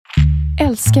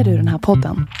Älskar du den här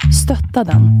podden? Stötta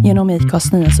den genom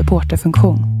IKAs nya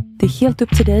supporterfunktion. Det är helt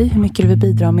upp till dig hur mycket du vill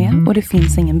bidra med och det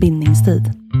finns ingen bindningstid.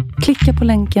 Klicka på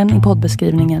länken i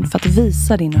poddbeskrivningen för att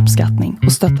visa din uppskattning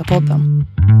och stötta podden.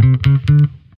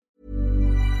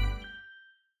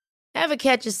 Ever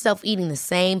catch yourself eating the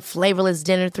same flavorless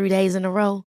dinner 3 days in a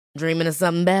row? Dreaming of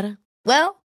something better? Well,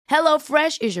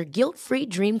 HelloFresh is your guilt-free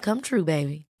dream come true,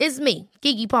 baby. It's me,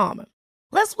 Keke Palmer.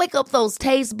 Let's wake up those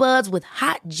taste buds with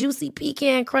hot, juicy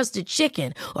pecan-crusted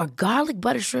chicken or garlic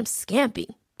butter shrimp scampi.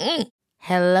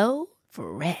 Hello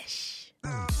Fresh.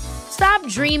 Stop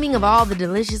dreaming of all the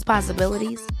delicious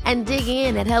possibilities and dig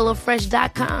in at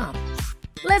HelloFresh.com.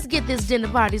 Let's get this dinner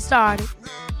party started.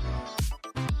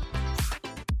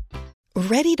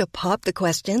 Ready to pop the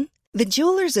question? The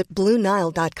jewelers at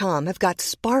BlueNile.com have got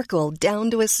sparkle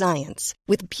down to a science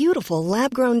with beautiful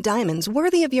lab-grown diamonds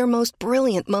worthy of your most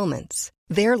brilliant moments.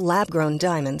 Their lab-grown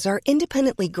diamonds are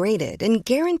independently graded and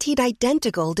guaranteed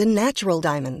identical to natural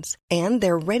diamonds, and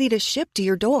they're ready to ship to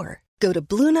your door. Go to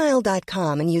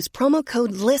BlueNile.com and use promo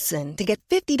code LISTEN to get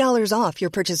 $50 off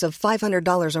your purchase of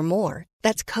 $500 or more.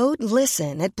 That's code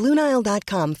LISTEN at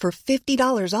BlueNile.com for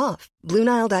 $50 off.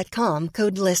 BlueNile.com,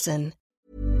 code LISTEN.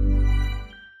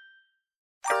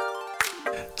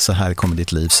 Så här kommer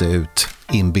ditt liv se ut.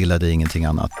 Inbilla dig ingenting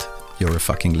annat. You're a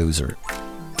fucking loser.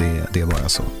 Det är bara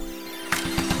så.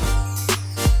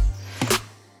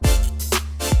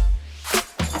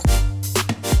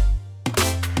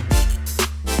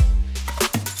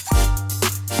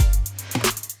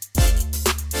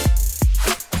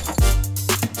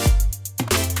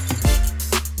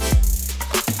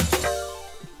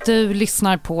 Du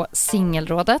lyssnar på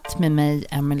Singelrådet med mig,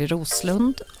 Emily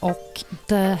Roslund, och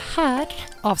det här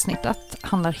avsnittet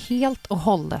handlar helt och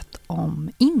hållet om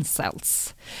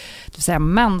incels, det vill säga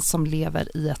män som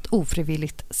lever i ett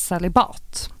ofrivilligt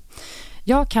celibat.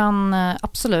 Jag kan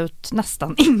absolut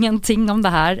nästan ingenting om det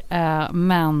här,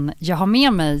 men jag har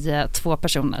med mig 2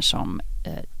 personer som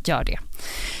gör det.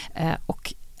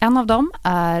 Och en av dem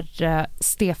är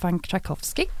Stefan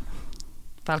Krakowski.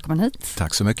 Välkommen hit.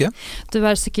 Tack så mycket. Du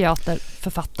är psykiater,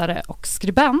 författare och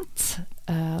skribent.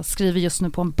 Skriver just nu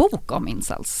på en bok om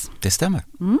incels. Det stämmer.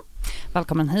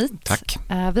 Välkommen hit. Tack.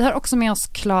 Vi har också med oss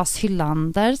Claes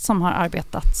Hylander som har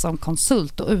arbetat som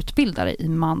konsult och utbildare i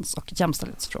mans- och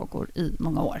jämställdhetsfrågor i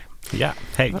många år. Ja,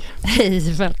 hej.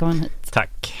 Hej, välkommen hit.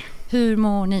 Tack. Hur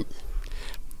mår ni?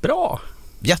 Bra.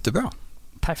 Jättebra.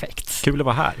 Perfekt. Kul att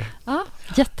vara här. Ja,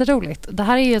 jätteroligt. Det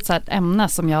här är ju ett så här ämne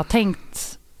som jag har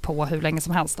tänkt på hur länge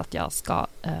som helst att jag ska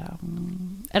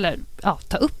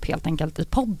ta upp helt enkelt i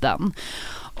podden.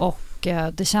 Och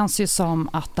det känns ju som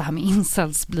att det här med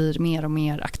incels blir mer och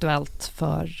mer aktuellt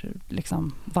för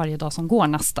liksom varje dag som går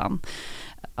nästan.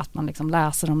 Att man liksom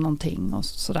läser om någonting och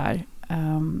sådär.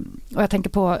 Och jag tänker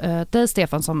på dig,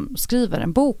 Stefan, som skriver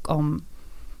en bok om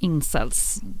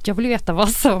incels. Jag vill ju veta vad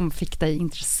som fick dig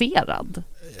intresserad.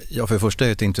 Ja, för det första är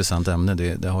det ett intressant ämne.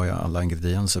 Det har ju alla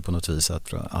ingredienser på något vis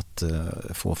att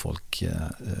få folk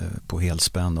på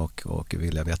helspänn och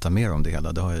vilja veta mer om det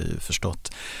hela. Det har jag ju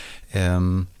förstått.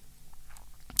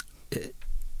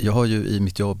 Jag har ju i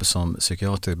mitt jobb som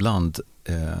psykiater ibland,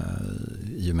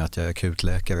 i och med att jag är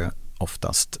akutläkare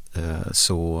oftast,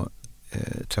 så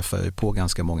träffar jag ju på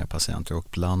ganska många patienter, och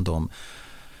bland dem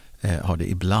har det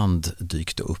ibland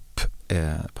dykt upp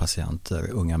patienter,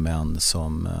 unga män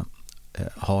som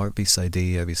har vissa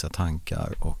idéer, vissa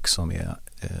tankar och som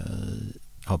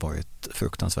har varit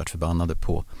fruktansvärt förbannade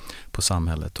på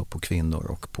samhället och på kvinnor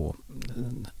och på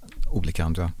olika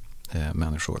andra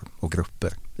människor och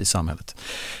grupper i samhället.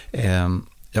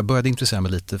 Jag började intressera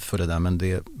mig lite för det där, men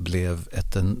det blev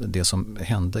det som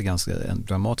hände en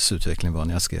dramatisk utveckling var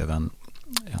när jag skrev en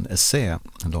essä,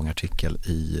 en lång artikel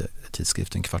i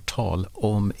tidskriften Kvartal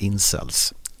om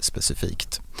incels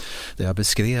specifikt. Där jag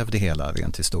beskrev det hela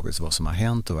rent historiskt, vad som har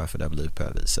hänt och varför det har blivit på det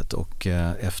här viset. Och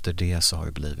efter det så har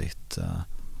det blivit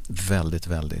väldigt,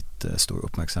 väldigt stor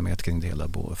uppmärksamhet kring det hela,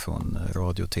 både från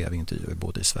radio- och tv-intervjuer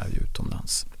både i Sverige och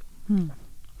utomlands.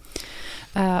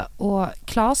 Och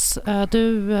Claes,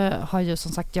 du har ju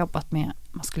som sagt jobbat med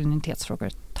maskulinitetsfrågor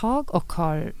ett tag och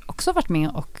har också varit med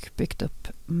och byggt upp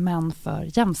Män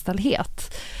för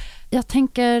jämställdhet. Jag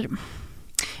tänker,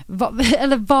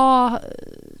 vad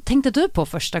tänkte du på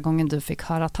första gången du fick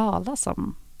höra talas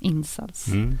om incels?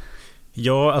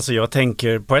 Ja, alltså jag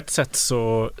tänker på ett sätt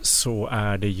så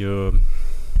är det ju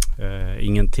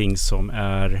ingenting som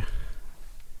är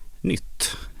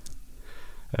nytt.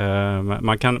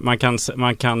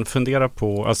 Man kan fundera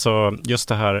på alltså just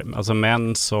det här, alltså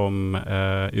män som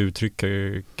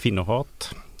uttrycker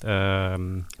kvinnohat,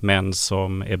 män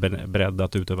som är beredda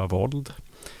att utöva våld,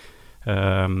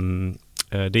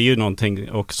 Det är ju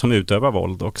någonting, och som utövar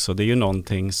våld också, det är ju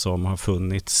någonting som har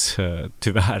funnits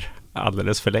tyvärr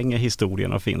alldeles för länge i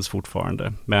historien och finns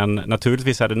fortfarande. Men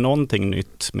naturligtvis är det någonting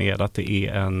nytt med att det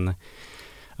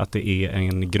är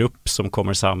en grupp som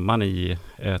kommer samman i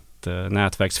ett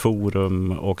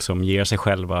nätverksforum och som ger sig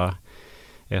själva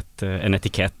en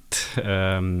etikett.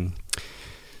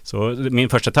 Så min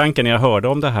första tanke när jag hörde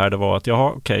om det här, det var att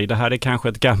det här är kanske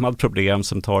ett gammalt problem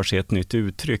som tar sig ett nytt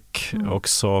uttryck och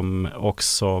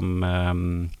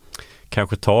som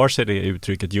kanske tar sig det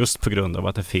uttrycket just på grund av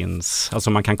att det finns,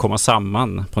 alltså man kan komma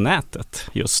samman på nätet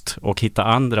just och hitta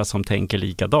andra som tänker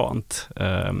likadant.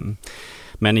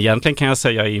 Men egentligen kan jag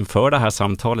säga inför det här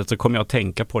samtalet så kom jag att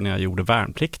tänka på när jag gjorde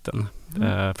värnplikten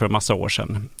för en massa år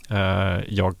sedan.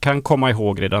 Jag kan komma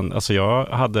ihåg redan, alltså jag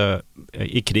hade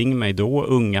kring mig då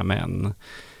unga män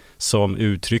som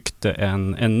uttryckte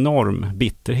en enorm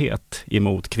bitterhet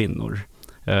emot kvinnor.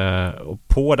 Och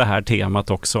på det här temat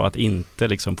också att inte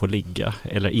liksom få ligga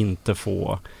eller inte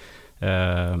få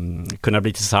kunna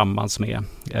bli tillsammans med,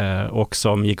 och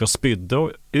som gick och spydde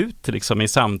ut liksom i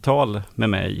samtal med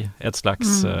mig ett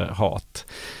slags hat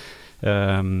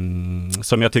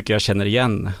som jag tycker jag känner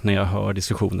igen när jag hör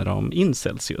diskussioner om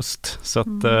incels just. Så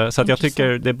att jag tycker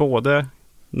det är både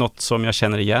något som jag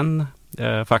känner igen,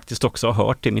 faktiskt också har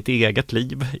hört i mitt eget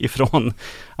liv ifrån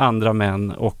andra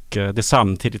män, och det är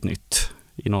samtidigt nytt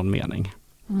i någon mening.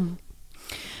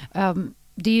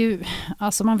 Det är ju,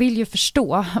 alltså man vill ju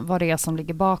förstå vad det är som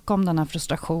ligger bakom den här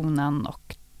frustrationen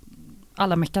och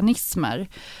alla mekanismer.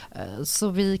 Så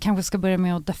vi kanske ska börja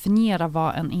med att definiera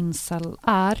vad en incel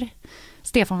är.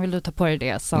 Stefan, vill du ta på dig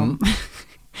det som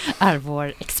är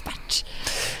vår expert?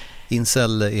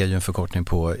 Incel är ju en förkortning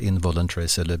på involuntary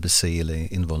celibacy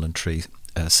eller involuntary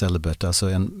celibate, alltså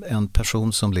en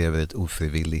person som lever ett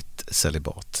ofrivilligt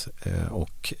celibat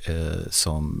och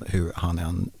som hur han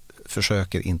än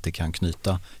försöker inte kan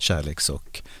knyta kärleks-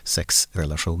 och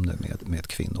sexrelationer med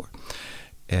kvinnor.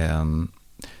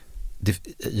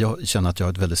 Jag känner att jag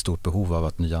har ett väldigt stort behov av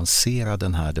att nyansera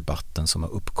den här debatten som har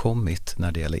uppkommit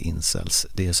när det gäller incels.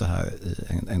 Det är så här,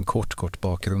 en kort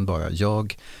bakgrund bara.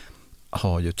 Jag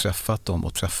har ju träffat dem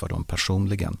och träffar dem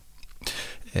personligen.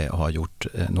 Jag har gjort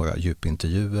några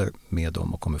djupintervjuer med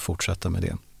dem och kommer fortsätta med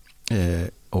det.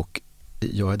 Och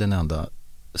jag är den enda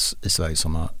i Sverige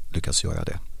som har lyckats göra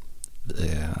det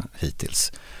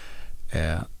hittills.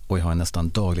 Och jag har nästan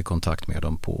daglig kontakt med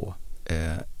dem på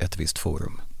ett visst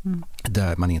forum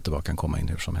där man inte bara kan komma in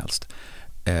hur som helst.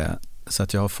 Så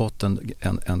att jag har fått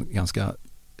en ganska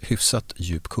hyfsat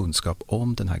djup kunskap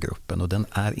om den här gruppen, och den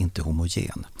är inte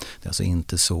homogen. Det är alltså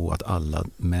inte så att alla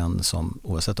män som,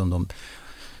 oavsett om de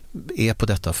är på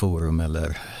detta forum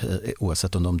eller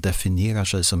oavsett om de definierar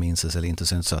sig som incels eller inte,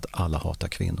 så är det inte så att alla hatar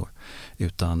kvinnor.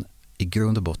 Utan i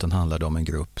grund och botten handlar det om en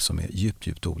grupp som är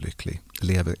djupt olycklig,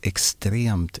 lever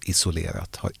extremt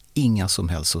isolerat, har inga som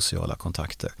helst sociala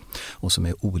kontakter och som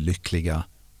är olyckliga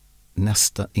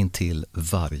nästan intill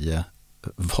varje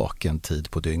vaken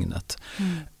tid på dygnet.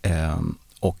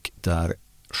 Och där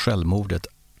självmordet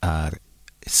är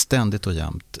ständigt och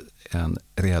jämt en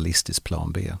realistisk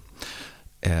plan B.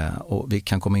 Och vi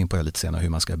kan komma in på det lite senare hur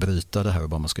man ska bryta det här och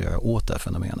vad man ska göra åt det här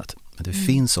fenomenet. Men det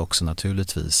finns också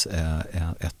naturligtvis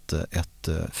ett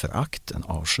förakt, en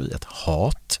avsky, ett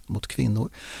hat mot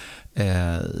kvinnor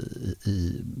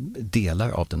i delar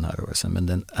av den här rörelsen. Men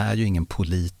den är ju ingen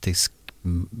politisk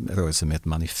rörelse med ett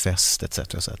manifest etc.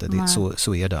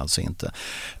 Så är det alltså inte.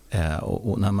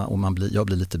 Jag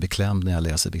blir lite beklämd när jag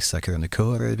läser vissa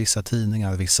krönikörer i vissa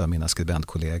tidningar, vissa av mina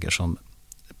skribentkollegor som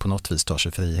på något vis tar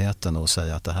sig friheten och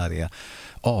säger att det här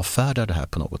avfärdar det här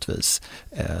på något vis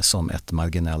som ett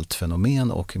marginellt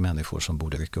fenomen och människor som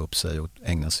borde rycka upp sig och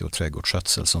ägna sig åt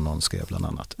trädgårdsskötsel, som någon skrev bland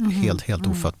annat. Helt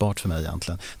ofattbart för mig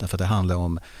egentligen. Därför att det handlar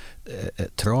om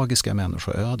tragiska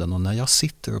människoöden, och när jag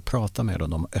sitter och pratar med dem,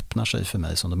 de öppnar sig för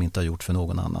mig som de inte har gjort för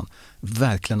någon annan.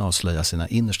 Verkligen avslöjar sina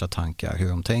innersta tankar, hur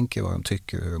de tänker, vad de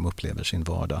tycker, hur de upplever sin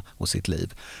vardag och sitt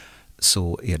liv.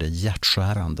 Så är det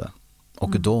hjärtskärande.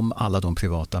 Och alla de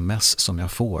privata mess som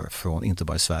jag får från, inte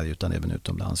bara i Sverige utan även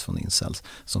utomlands från incels,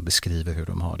 som beskriver hur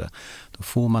de har det, då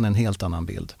får man en helt annan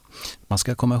bild. Man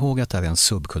ska komma ihåg att det här är en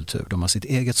subkultur. De har sitt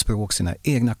eget språk, sina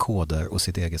egna koder och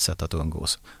sitt eget sätt att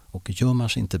umgås. Och gör man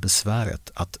sig inte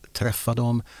besväret att träffa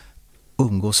dem,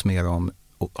 umgås med dem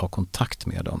och ha kontakt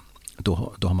med dem,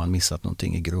 då har man missat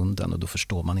någonting i grunden, och då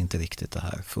förstår man inte riktigt det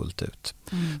här fullt ut.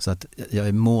 Så att jag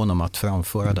är mån om att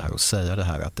framföra det här och säga det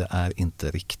här, att det är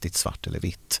inte riktigt svart eller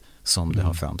vitt som det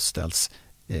har framställts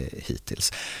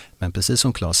hittills. Men precis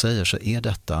som Claes säger så är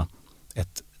detta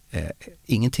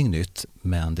Ingenting nytt,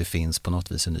 men det finns på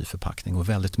något vis en ny förpackning och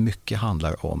väldigt mycket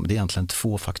handlar om, det är egentligen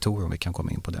 2 faktorer om vi kan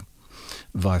komma in på det.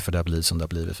 Varför det har blivit som det har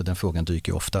blivit, för den frågan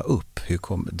dyker ofta upp.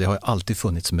 Det har alltid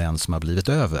funnits män som har blivit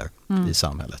över i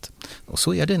samhället. Och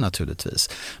så är det naturligtvis.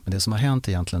 Men det som har hänt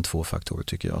är egentligen 2 faktorer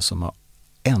tycker jag som har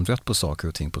ändrat på saker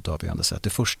och ting på ett avgörande sätt. Det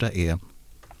första är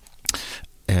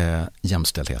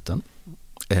jämställdheten.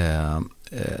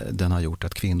 Den har gjort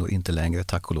att kvinnor inte längre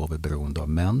tack och lov är beroende av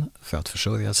män för att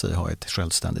försörja sig och ha ett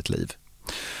självständigt liv.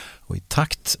 Och i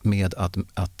takt med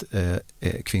att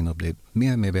kvinnor blir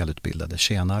mer och mer välutbildade,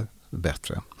 tjänar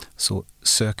bättre, så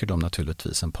söker de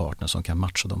naturligtvis en partner som kan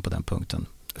matcha dem på den punkten.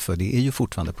 För det är ju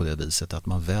fortfarande på det viset att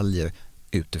man väljer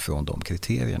utifrån de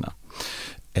kriterierna.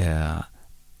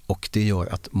 Och det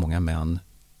gör att många män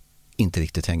inte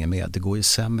riktigt hänger med. Det går ju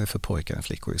sämre för pojkar än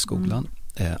flickor i skolan.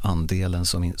 Andelen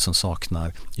som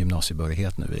saknar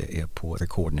gymnasiebehörighet nu är på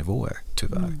rekordnivåer,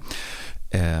 tyvärr.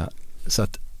 Så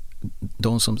att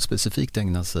de som specifikt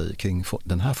ägnar sig kring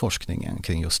den här forskningen,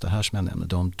 kring just det här som jag nämnde,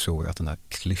 de tror att den här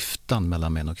klyftan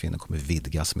mellan män och kvinnor kommer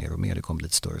vidgas mer och mer. Det kommer bli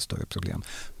ett större och större problem.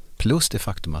 Plus det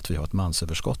faktum att vi har ett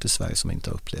mansöverskott i Sverige som vi inte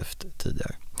har upplevt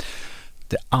tidigare.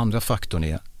 Det andra faktorn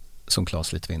är, som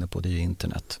Claes lite var inne på, det är ju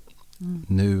internet.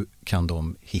 Nu kan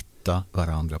de hitta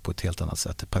varandra på ett helt annat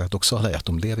sätt. Det paradoxala är att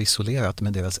de lever isolerat,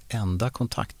 men deras enda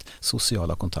kontakt,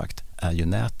 sociala kontakt, är ju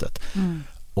nätet.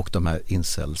 Och de här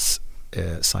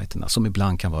incels-sajterna som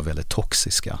ibland kan vara väldigt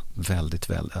toxiska,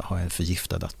 har en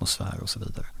förgiftad atmosfär och så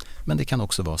vidare. Men det kan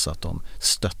också vara så att de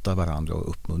stöttar varandra och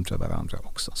uppmuntrar varandra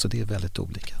också. Så det är väldigt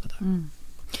olika det där.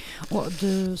 Och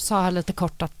du sa här lite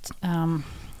kort att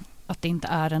det inte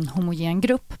är en homogen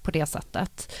grupp på det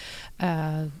sättet.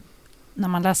 När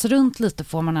man läser runt lite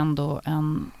får man ändå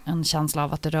en känsla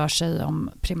av att det rör sig om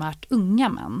primärt unga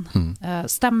män.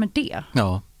 Stämmer det?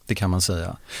 Ja, det kan man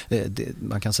säga.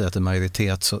 Man kan säga att en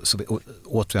majoritet,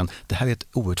 återigen, det här är ett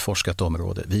outforskat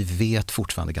område. Vi vet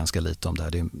fortfarande ganska lite om det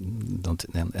här. Det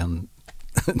är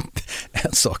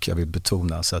en sak jag vill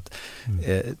betona. Så att,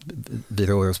 vi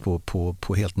rör oss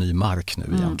på helt ny mark nu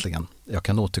egentligen. Jag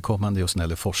kan återkomma just när det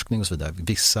gäller forskning och så vidare.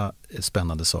 Vissa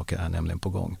spännande saker är nämligen på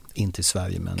gång. Inte i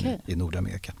Sverige men i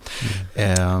Nordamerika.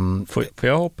 Får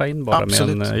jag hoppa in bara?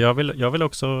 Absolut. Men jag vill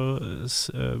också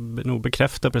nog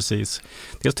bekräfta precis.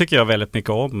 Dels tycker jag väldigt mycket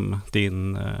om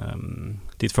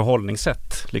ditt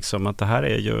förhållningssätt. Liksom att det här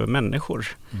är ju människor.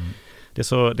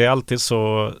 Det är alltid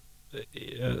så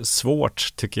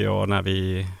svårt tycker jag när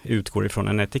vi utgår ifrån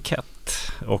en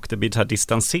etikett och det blir så här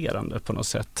distanserande på något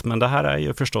sätt. Men det här är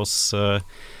ju förstås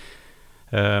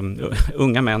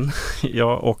unga män,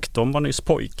 och de var nyss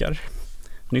pojkar,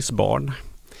 nyss barn.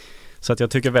 Så att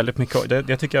jag tycker väldigt mycket,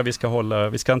 det tycker jag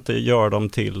vi ska inte göra dem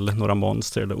till några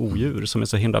monster eller odjur som är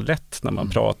så himla lätt när man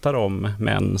pratar om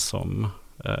män som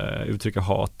uttrycker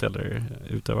hat eller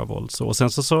utövar våld. Och sen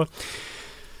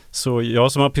så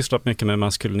jag som har pysslat mycket med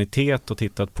maskulinitet och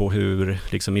tittat på hur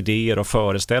liksom idéer och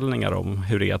föreställningar om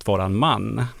hur det är att vara en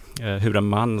man, hur en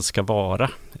man ska vara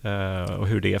och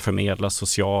hur det förmedlas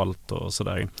socialt och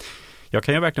sådär. Jag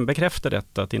kan ju verkligen bekräfta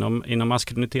detta att inom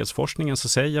maskulinitetsforskningen så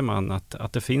säger man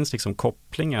att det finns liksom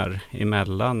kopplingar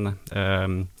emellan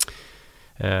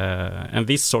en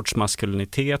viss sorts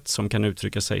maskulinitet som kan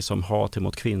uttrycka sig som hat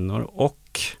emot kvinnor och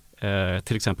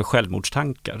till exempel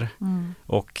självmordstankar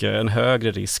och en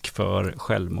högre risk för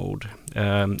självmord.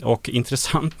 Och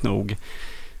intressant nog,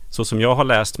 så som jag har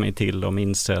läst mig till om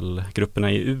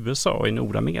incel-grupperna i USA och i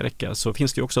Nordamerika, så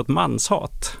finns det ju också ett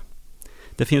manshat.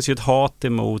 Det finns ju ett hat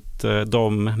emot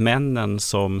de männen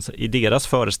som i deras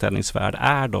föreställningsvärld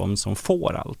är de som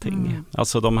får allting.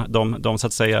 Alltså de så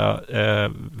att säga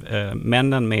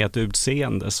männen med ett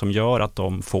utseende som gör att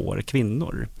de får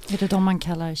kvinnor. Är det de man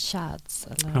kallar chads?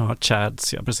 Eller? Ja,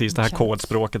 chads, ja precis. Det här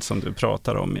kodspråket som du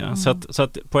pratar om. Ja. Så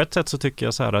att på ett sätt så tycker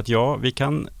jag så här att vi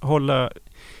kan hålla...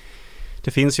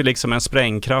 Det finns ju liksom en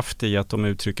sprängkraft i att de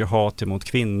uttrycker hat emot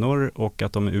kvinnor och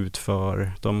att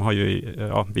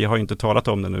vi har ju inte talat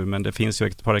om det nu, men det finns ju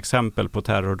ett par exempel på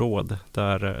terrordåd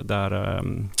där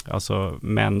alltså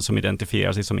män som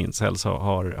identifierar sig som incels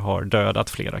har dödat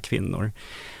flera kvinnor.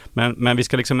 Men vi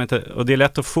ska liksom inte, och det är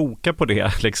lätt att foka på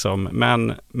det liksom, men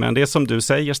det är som du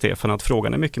säger Stefan, att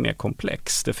frågan är mycket mer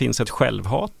komplex. Det finns ett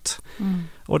självhat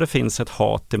och det finns ett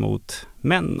hat emot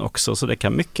män också, så det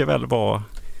kan mycket väl vara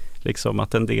liksom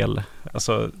att en del,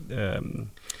 alltså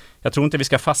jag tror inte vi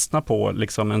ska fastna på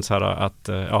liksom en så här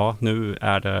att nu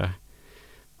är det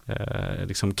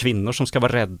liksom kvinnor som ska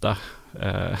vara rädda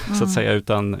så att säga,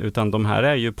 utan de här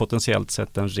är ju potentiellt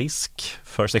sett en risk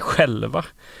för sig själva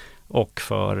och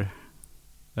för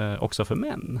också för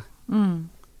män.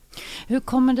 Hur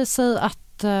kommer det sig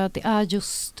att det är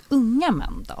just unga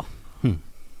män då?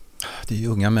 Det är ju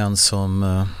unga män som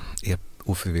är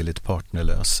ofrivilligt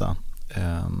partnerlösa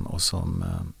och som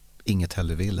inget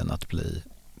hellre vill än att bli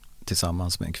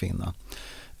tillsammans med en kvinna.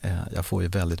 Jag får ju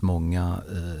väldigt många,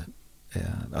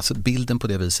 alltså bilden på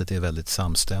det viset är väldigt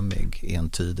samstämmig,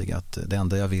 entydig, att det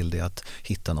enda jag vill är att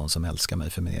hitta någon som älskar mig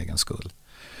för min egen skull.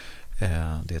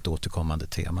 Det är ett återkommande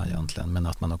tema egentligen, men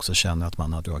att man också känner att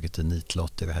man har dragit i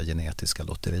nitlott i det här genetiska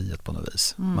lotteriet på något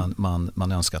vis.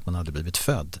 Man önskar att man hade blivit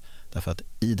född, därför att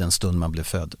i den stund man blir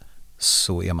född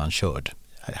så är man körd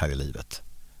här i livet.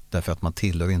 Därför att man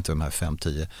tillhör inte de här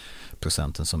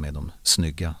 5-10% som är de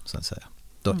snygga, så att säga.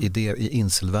 I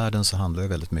incelvärlden så handlar det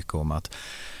väldigt mycket om att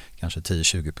kanske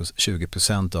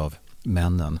 10-20% av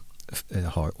männen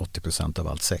har 80% av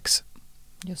allt sex.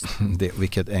 Just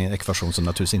vilket är en ekvation som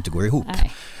naturligtvis inte går ihop.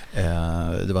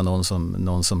 Det var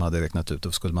någon som hade räknat ut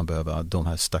att skulle man behöva, de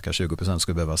här stackars 20%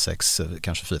 skulle behöva sex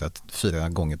kanske 4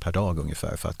 gånger per dag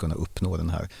ungefär för att kunna uppnå den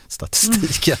här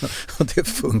statistiken. Och det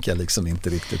funkar liksom inte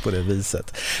riktigt på det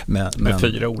viset. Med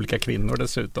 4 olika kvinnor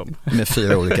dessutom. Med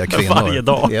 4 olika kvinnor. Varje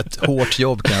dag. Det är ett hårt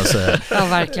jobb, kan jag säga. Ja,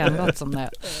 verkligen. Låt som det.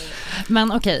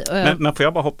 Men okej. Men får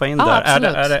jag bara hoppa in där?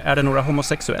 Är det några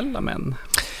homosexuella män?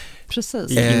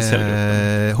 Precis.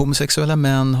 Homosexuella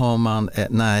män har man,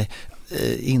 nej,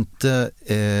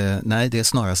 nej, det är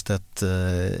snarast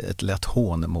ett lätt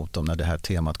hån mot dem när det här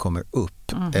temat kommer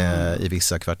upp i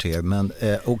vissa kvarter. Men,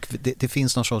 och det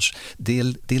finns någon sorts,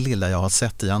 det lilla jag har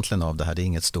sett egentligen av det här, det är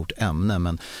inget stort ämne,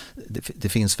 men det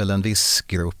finns väl en viss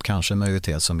grupp, kanske en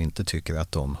majoritet, som inte tycker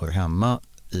att de hör hemma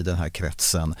i den här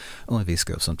kretsen, och en viss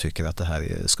grupp som tycker att det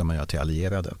här ska man göra till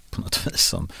allierade på något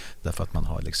vis, därför att man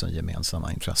har liksom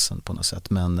gemensamma intressen på något sätt.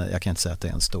 Men jag kan inte säga att det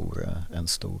är en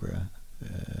stor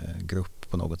grupp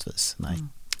på något vis. Nej.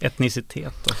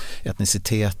 Etnicitet då?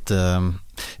 Etnicitet,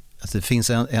 alltså det finns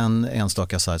en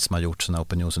enstaka sajt som har gjort såna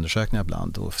opinionsundersökningar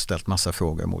ibland och ställt massa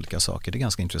frågor om olika saker. Det är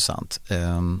ganska intressant.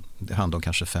 Det handlar om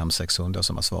kanske 500-600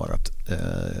 som har svarat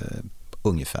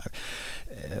ungefär.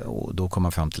 Och då kommer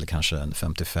man fram till kanske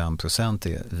 55%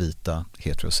 är vita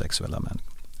heterosexuella män.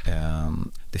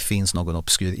 Det finns någon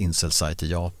obskyr incel-sajt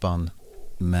i Japan,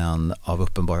 men av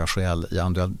uppenbara skäl i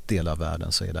andra delar av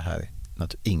världen så är det här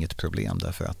inget problem,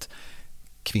 därför att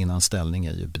kvinnans ställning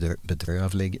är ju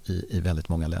bedrövlig i väldigt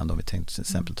många länder, om vi tänkte till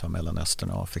exempel ta Mellanöstern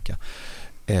och Afrika.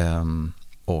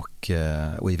 Och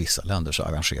i vissa länder så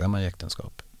arrangerar man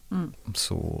äktenskap.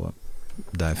 Så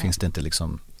där finns det inte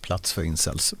liksom plats för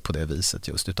incels på det viset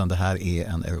just, utan det här är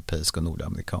en europeisk och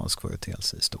nordamerikansk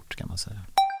företeelse i stort, kan man säga.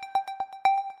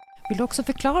 Vill du också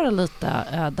förklara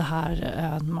lite det här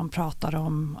när man pratar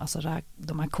om alltså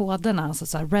de här koderna, alltså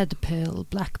så här red pill,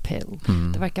 black pill.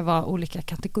 Det verkar vara olika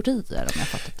kategorier, om jag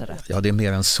fattat det rätt. Ja, det är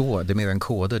mer än så. Det är mer än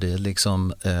koder. Det är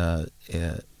liksom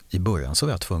i början så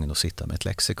var jag tvungen att sitta med ett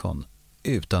lexikon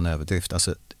utan överdrift.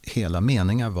 Alltså hela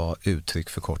meningar var uttryck,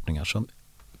 förkortningar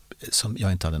som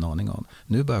jag inte hade en aning om.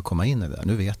 Nu börjar jag komma in i det.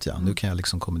 Nu vet jag. Nu kan jag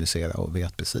liksom kommunicera och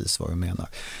vet precis vad du menar.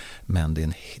 Men det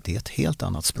är ett helt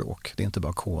annat språk. Det är inte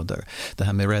bara koder. Det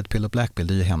här med red pill och black pill,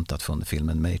 det är ju hämtat från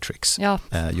filmen Matrix. Ja.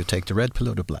 You take the red pill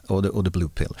or the blue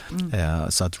pill.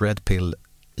 Så att red pill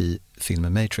i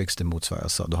filmen Matrix, det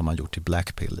motsvaras, då har man gjort till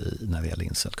black pill när det gäller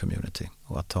incel community.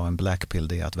 Och att ta en black pill,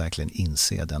 det är att verkligen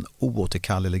inse den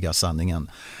oåterkalleliga sanningen.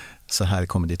 Så här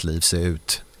kommer ditt liv se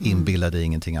ut. Inbilla dig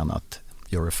ingenting annat.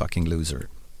 You're a fucking loser.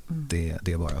 Det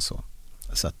är bara så.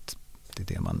 Så att det är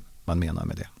det man menar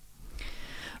med det.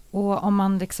 Och om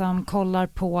man liksom kollar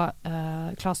på,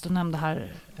 Claes, du nämnde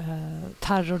här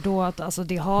terrordåd, alltså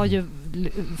det har ju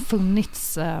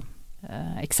funnits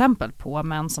exempel på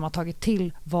män som har tagit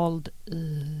till våld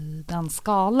i den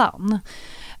skalan.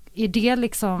 Är det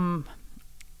liksom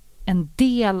en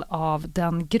del av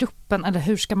den gruppen, eller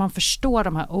hur ska man förstå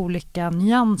de här olika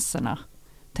nyanserna?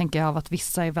 Tänker jag, av att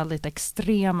vissa är väldigt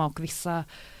extrema och vissa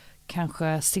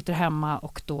kanske sitter hemma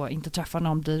och då inte träffar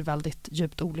någon, blir väldigt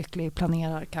djupt olycklig,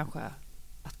 planerar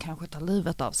kanske ta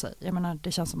livet av sig. Jag menar,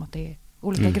 det känns som att det är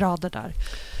olika grader där.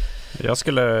 Jag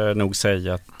skulle nog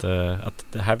säga att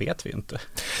det här vet vi inte.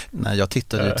 Nej, jag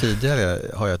tittade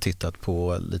tidigare, har jag tittat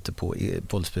lite på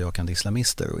våldsbejakande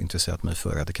islamister och intresserat mig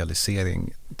för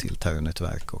radikalisering till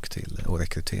terrornätverk och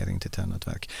rekrytering till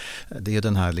terrornätverk. Det är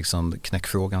den här liksom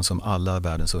knäckfrågan som alla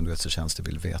världens underrättelsetjänster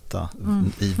vill veta.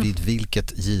 Vid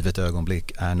vilket givet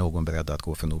ögonblick är någon beredd att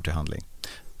gå från ord till handling?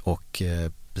 Och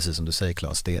precis som du säger,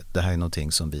 Claes, det här är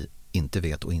någonting som vi inte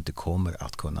vet och inte kommer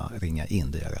att kunna ringa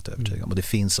in, det är jag rätt övertygad om. Och det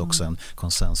finns också en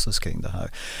konsensus kring det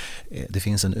här. Det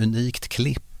finns en unikt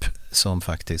klipp som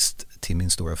faktiskt, till min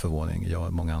stora förvåning, jag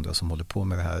och många andra som håller på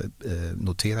med det här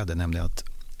noterade, nämligen att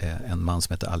en man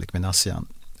som heter Alek Minassian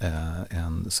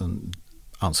som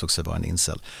ansåg sig vara en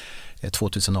incel.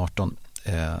 2018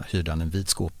 hyrde han en vit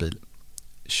skåpbil,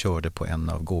 körde på en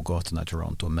av gågatorna i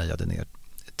Toronto och mejade ner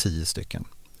 10 stycken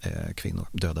kvinnor,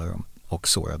 dödade dem och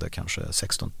sårade kanske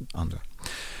 16 andra.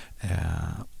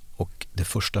 Och det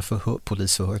första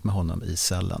polisförhöret med honom i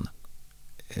cellen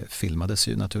filmades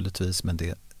ju naturligtvis, men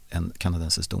en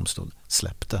kanadensisk domstol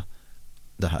släppte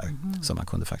det här, så man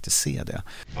kunde faktiskt se det.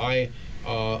 I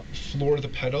floor the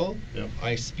pedal,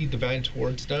 I speed the van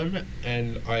towards them,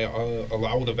 and I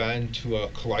allow the van to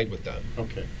collide with them.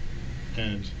 Okay.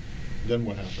 And then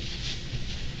what happened?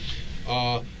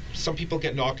 Some people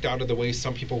get knocked out of the way,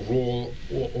 some people roll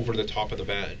over the top of the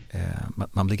van.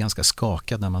 Man blir ganska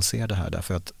skakad när man ser det här,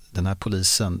 därför att den här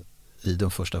polisen i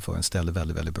de första förhören ställer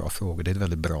väldigt, väldigt bra frågor. Det är ett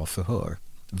väldigt bra förhör.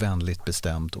 Vänligt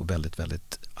bestämt och väldigt,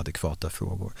 väldigt adekvata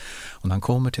frågor. Och när han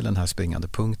kommer till den här springande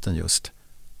punkten just,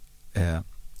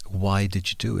 why did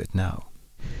you do it now?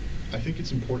 I think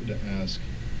it's important to ask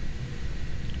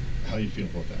how you feel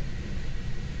about that.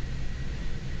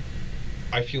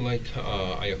 I feel like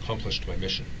I accomplished my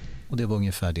mission. Och det var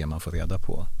ungefär det man får reda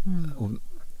på. Och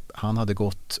han hade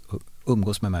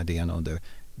umgås med de här idéerna under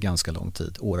ganska lång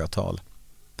tid, åratal.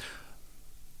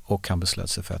 Och han beslöt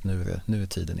sig för att nu är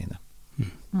tiden inne.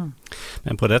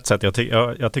 Men på det sätt, jag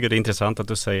tycker det är intressant att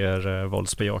du säger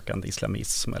våldsbejakande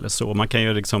islamism eller så. Man kan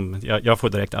ju liksom, jag får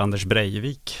direkt Anders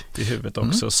Breivik i huvudet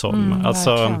också som,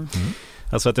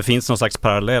 alltså att det finns någon slags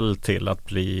parallell till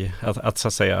att så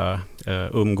att säga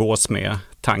umgås med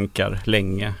tankar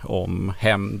länge om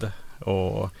hämnd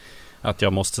och att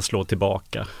jag måste slå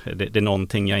tillbaka. Det är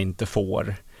någonting jag inte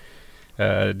får.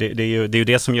 Det är ju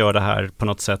det som gör det här på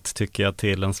något sätt, tycker jag,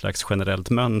 till en slags generellt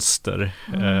mönster.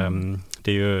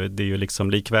 Det är ju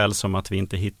liksom likväl som att vi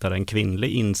inte hittar en kvinnlig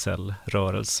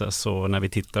incel-rörelse, så när vi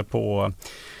tittar på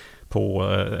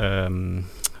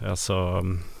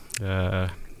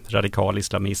radikal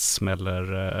islamism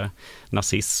eller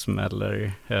nazism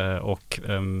och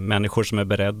människor som är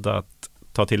beredda att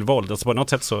ta till våld. Alltså på något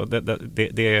sätt så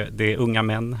det är unga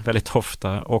män väldigt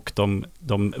ofta, och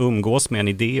de umgås med en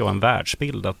idé och en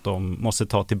världsbild att de måste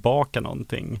ta tillbaka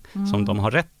någonting som de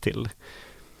har rätt till.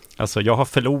 Alltså jag har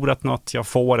förlorat något, jag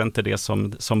får inte det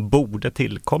som borde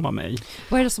tillkomma mig.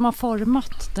 Vad är det som har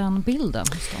format den bilden?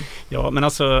 Ja, men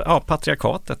alltså,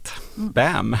 patriarkatet.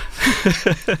 Bam!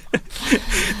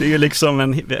 Det är ju liksom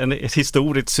ett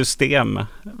historiskt system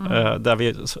där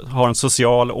vi har en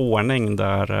social ordning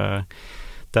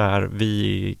där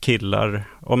vi killar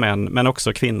och män, men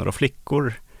också kvinnor och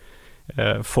flickor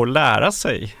får lära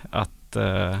sig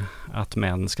att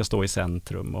män ska stå i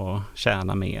centrum och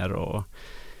tjäna mer och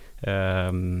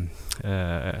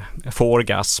få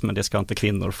orgasm, men det ska inte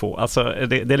kvinnor få. Alltså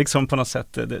det är liksom på något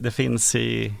sätt, det finns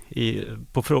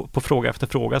på fråga efter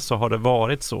fråga så har det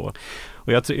varit så.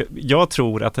 Och jag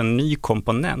tror att en ny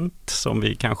komponent som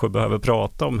vi kanske behöver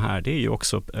prata om här, det är ju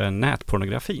också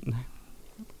nätpornografin.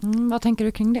 Vad tänker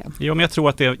du kring det? Jo, men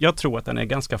jag tror att den är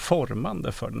ganska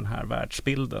formande för den här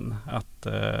världsbilden.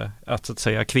 Att så att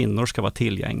säga kvinnor ska vara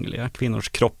tillgängliga, kvinnors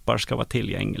kroppar ska vara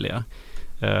tillgängliga.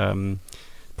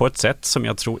 På ett sätt som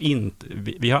jag tror inte,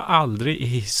 vi har aldrig i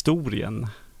historien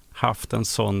haft en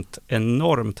sånt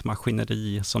enormt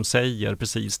maskineri som säger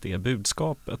precis det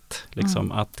budskapet.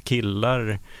 Liksom att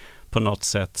killar på något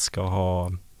sätt ska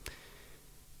ha,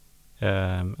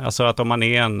 alltså att om man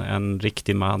är en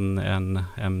riktig man,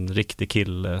 en riktig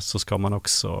kille, så ska man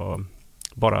också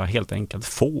bara helt enkelt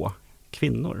få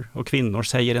kvinnor. Och kvinnor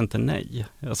säger inte nej.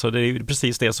 Alltså det är ju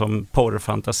precis det som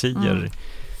porrfantasier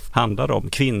handlar om.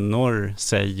 Kvinnor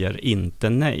säger inte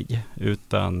nej,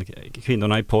 utan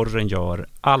kvinnorna i porren gör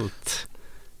allt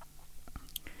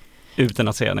utan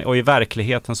att säga nej. Och i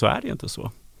verkligheten så är det ju inte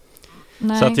så.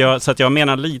 Så att jag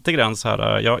menar lite grann så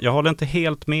här, jag håller inte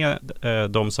helt med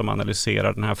de som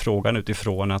analyserar den här frågan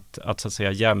utifrån att så att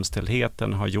säga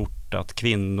jämställdheten har gjort att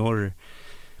kvinnor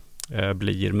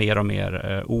blir mer och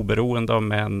mer oberoende av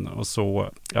män och så.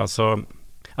 Alltså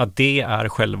att det är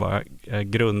själva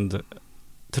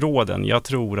grundtråden. Jag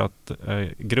tror att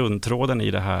grundtråden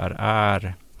i det här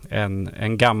är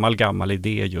en gammal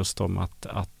idé just om att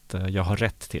jag har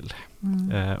rätt till.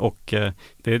 Och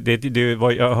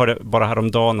jag hörde bara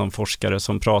häromdagen om forskare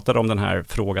som pratade om den här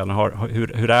frågan.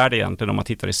 Hur är det egentligen om man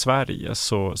tittar i Sverige?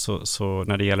 Så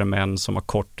när det gäller män som har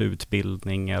kort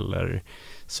utbildning eller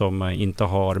som inte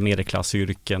har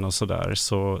medelklassyrken och sådär,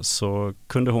 så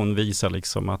kunde hon visa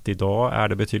liksom att idag är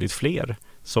det betydligt fler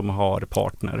som har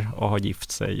partner och har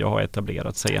gift sig och har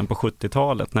etablerat sig än på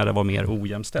 70-talet när det var mer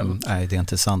ojämställt. Nej, det är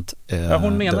inte sant. Ja,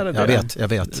 hon menade det. Jag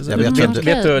vet.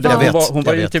 Hon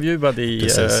var intervjuad i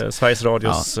Sveriges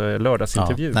Radios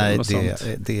lördagsintervju. Nej,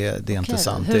 det är inte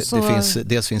sant.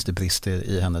 Dels finns det brister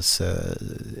i hennes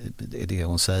i det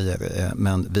hon säger,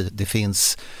 men det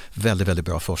finns väldigt, väldigt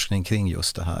bra forskning kring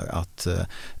just det här att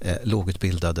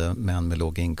lågutbildade män med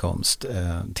låg inkomst,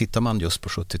 tittar man just på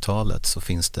 70-talet så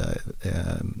finns det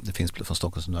finns från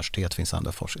Stockholms universitet finns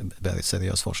andra väldigt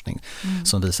seriös forskning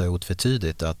som visar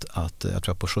otvetydigt att jag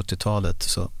tror på 70-talet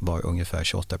så var ungefär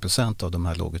 28% av de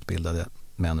här lågutbildade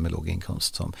män med låg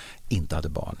inkomst som inte hade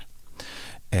barn.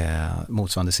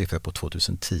 Motsvarande siffra på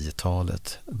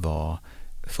 2010-talet var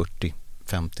 41%,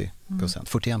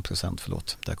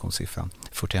 förlåt, där kom siffran,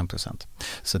 41%.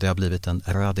 Så det har blivit en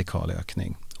radikal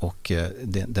ökning och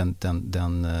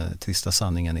den trista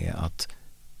sanningen är att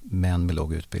män med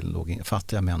låg utbildning,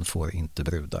 fattiga män får inte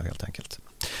brudar helt enkelt.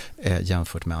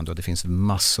 Jämfört med andra. Det finns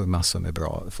massor med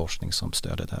bra forskning som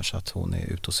stöder det här så att hon är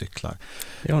ute och cyklar.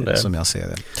 Som jag ser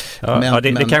det. Ja,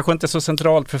 det kanske inte är så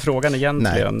centralt för frågan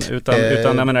egentligen. Nej.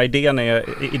 Utan jag menar, idén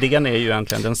är ju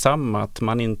egentligen densamma. Att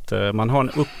man har en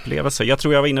upplevelse. Jag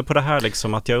tror jag var inne på det här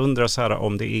liksom, att jag undrar så här,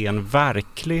 om det är en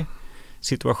verklig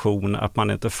situation att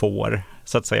man inte får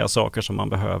så att säga saker som man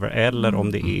behöver eller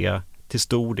om det är till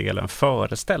stor del en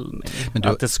föreställning.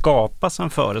 Att det skapas en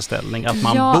föreställning att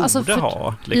man borde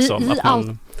ha. Liksom, I allt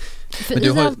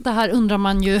det här undrar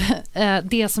man ju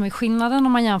det som är skillnaden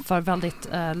om man jämför väldigt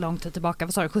lång tid tillbaka,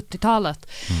 vad sa du, 70-talet.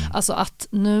 Alltså att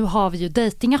nu har vi ju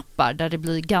datingappar där det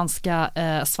blir ganska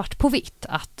svart på vitt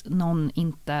att någon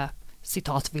inte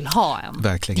citat vill ha en.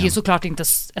 Verkligen. Det är såklart inte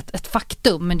ett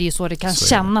faktum, men det är så det kan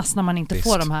kännas när man inte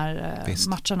får de här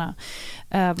matcherna.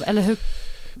 Eller hur?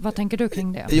 Vad tänker du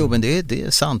kring det? Jo, men det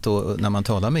är sant, och när man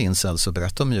talar med incels så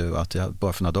berättar de ju att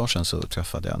bara för några dagar sedan så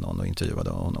träffade jag någon och intervjuade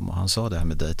honom och han sa det här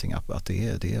med datingapp att det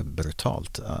är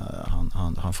brutalt.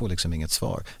 Han får liksom inget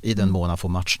svar. I den mån han får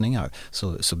matchningar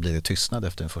så blir det tystnad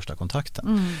efter den första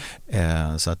kontakten.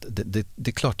 Så att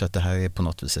det är klart att det här är på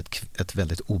något vis ett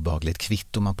väldigt obehagligt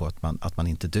kvitto på att man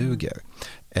inte duger.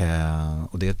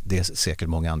 Och det är säkert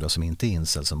många andra som inte är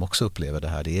incel som också upplever det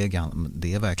här.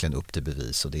 Det är verkligen upp till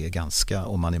bevis och det är ganska,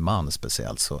 om man är man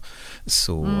speciellt så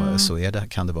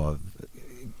kan det vara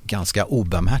ganska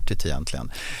obarmhärtigt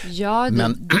egentligen. Ja,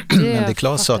 men det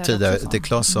Claes sa tidigare, det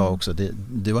Claes sa också,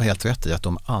 du har helt rätt i att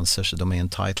de är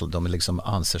entitled, de liksom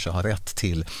anser sig ha rätt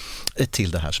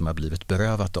till det här som har blivit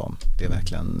berövat dem. Det är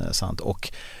verkligen sant.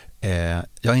 Och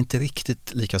jag är inte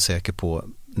riktigt lika säker på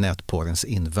nätporrens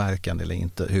inverkan eller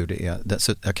inte, hur det är.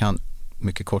 Så jag kan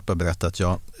mycket kort bara berätta att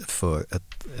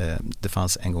det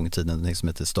fanns en gång i tiden något som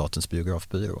heter Statens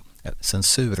biografbyrå.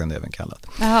 Censuren även kallat.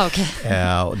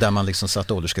 Och där man liksom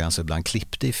satt åldersgränser ibland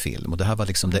klippte i film. Och det här var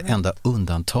liksom det enda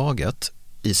undantaget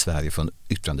i Sverige från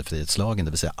yttrandefrihetslagen.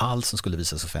 Det vill säga allt som skulle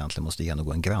visas offentligt måste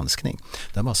genomgå en granskning.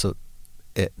 Det var alltså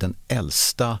den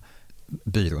äldsta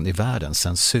byrån i världen,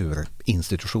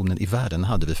 censurinstitutionen i världen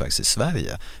hade vi faktiskt i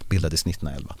Sverige, bildades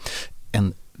 1911.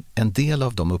 En del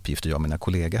av de uppgifter jag och mina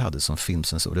kollegor hade som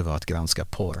filmcensor, det var att granska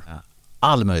porr.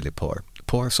 All möjlig porr.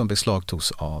 Porr som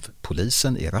beslagtogs av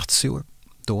polisen i razzior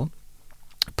då.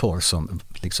 Porr som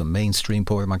liksom mainstream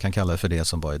porr, man kan kalla det för det,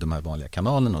 som var i de här vanliga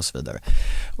kanalerna och så vidare.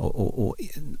 Och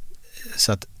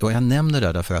jag nämner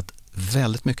det därför att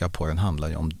väldigt mycket av porren handlar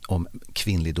ju om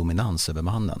kvinnlig dominans över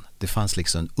mannen. Det fanns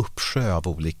liksom en uppsjö av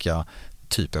olika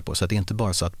typer på. Så att det är inte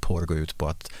bara så att porr går ut på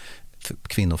att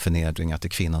kvinnoförnedring, att det är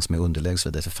kvinnan som är underläggs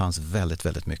vid det. Det fanns väldigt,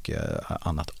 väldigt mycket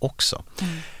annat också.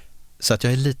 Så att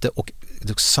jag är lite, och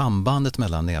sambandet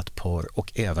mellan nätporr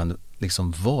och även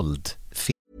liksom våld.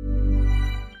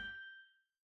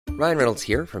 Ryan Reynolds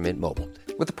here from Mint Mobile.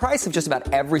 With the price of just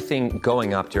about everything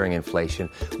going up during inflation,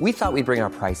 we thought we'd bring our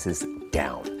prices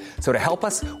down. So to help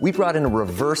us, we brought in a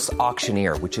reverse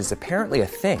auctioneer, which is apparently a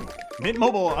thing. Mint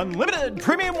Mobile Unlimited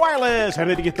Premium Wireless. How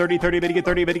to get 30, 30, bit to get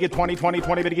 30, bit to get 20, 20,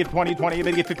 20, bit to get 20, 20,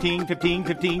 bit to get 15, 15,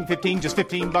 15, 15, just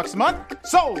 $15 a month?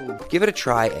 Sold! Give it a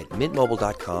try at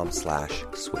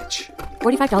mintmobile.com/switch.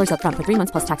 $45 up front for 3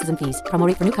 months plus taxes and fees. Promo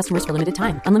rate for new customers for limited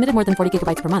time. Unlimited more than 40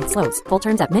 gigabytes per month. Slows full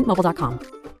terms at mintmobile.com.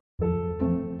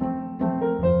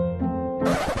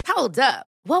 Hold up.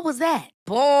 What was that?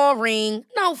 Boring.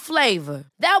 No flavor.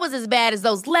 That was as bad as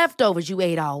those leftovers you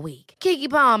ate all week. Keke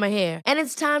Palmer here, and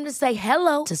it's time to say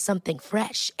hello to something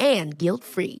fresh and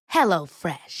guilt-free. Hello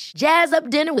Fresh. Jazz up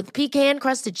dinner with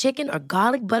pecan-crusted chicken or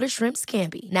garlic butter shrimp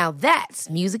scampi. Now that's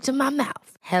music to my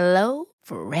mouth. Hello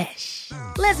Fresh.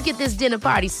 Let's get this dinner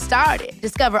party started.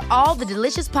 Discover all the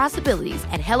delicious possibilities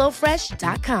at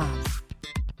hellofresh.com.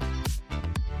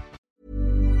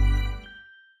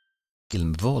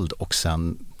 filmvåld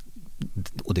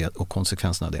och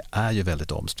konsekvenserna av det är ju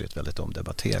väldigt omstritt, väldigt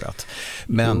omdebatterat.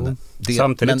 Men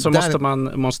samtidigt så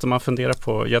måste man fundera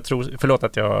på, jag tror, förlåt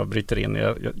att jag bryter in,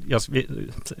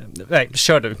 nej,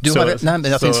 kör du.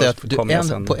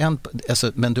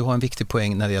 Men du har en viktig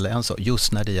poäng när det gäller en sak,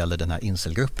 just när det gäller den här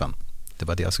incelgruppen. Det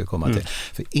var det jag skulle komma till.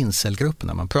 För incelgruppen,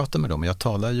 när man pratar med dem, jag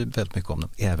talar ju väldigt mycket om dem,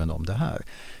 även om det här.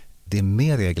 Det är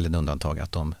mer regel än undantag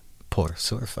att de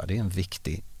porrsurfar. Det är en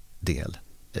viktig del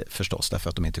förstås, därför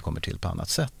att de inte kommer till på annat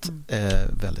sätt.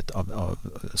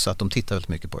 Så att de tittar väldigt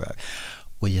mycket på det här.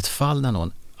 Och i ett fall när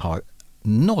någon har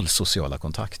 0 sociala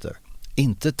kontakter,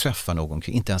 inte träffar någon,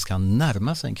 inte ens kan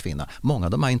närma sig en kvinna. Många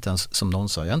av dem har inte ens, som någon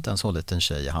sa, jag har inte ens hållit en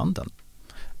tjej i handen.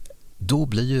 Då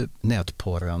blir ju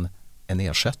nätporren en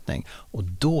ersättning. Och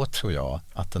då tror jag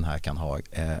att den här kan ha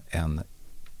en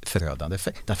förödande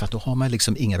effekt. Därför att då har man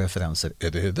liksom inga referenser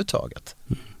överhuvudtaget.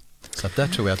 Så att där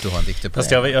tror jag att du har en viktig poäng.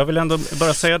 Jag vill ändå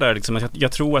bara säga där liksom, att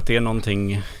jag tror att det är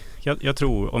någonting, jag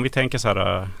tror, om vi tänker så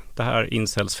här, det här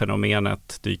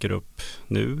incels-fenomenet dyker upp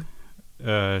nu,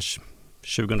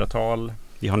 2000-tal,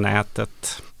 vi har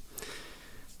nätet,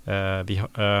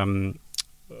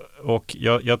 och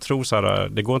jag tror så här,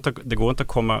 det går inte att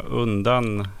komma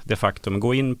undan det faktum,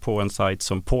 gå in på en sajt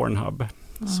som Pornhub,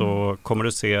 så kommer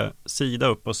du se sida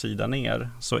upp och sida ner,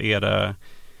 så är det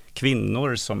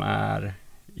kvinnor som är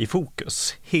i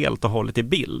fokus, helt och hållet i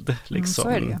bild. Liksom. Så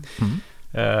är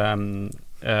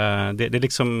det. Det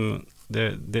liksom,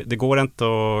 det går inte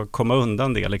att komma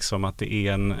undan det, liksom, att det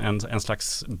är en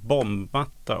slags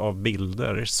bombmatta av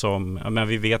bilder som, men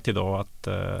vi vet idag att,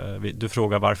 du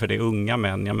frågar varför det är unga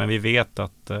män, men vi vet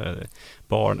att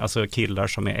barn, alltså killar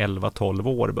som är 11-12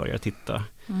 år börjar titta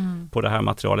på det här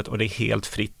materialet, och det är helt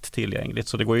fritt tillgängligt,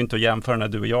 så det går ju inte att jämföra. När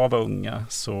du och jag var unga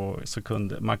så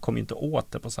man kom inte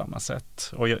åt det på samma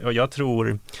sätt, och jag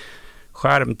tror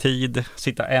skärmtid,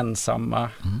 sitta ensamma,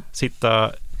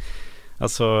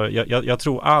 alltså jag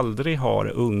tror aldrig har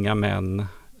unga män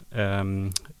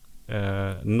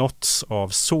nåtts av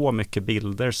så mycket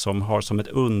bilder som har som ett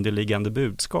underliggande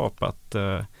budskap att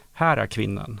här är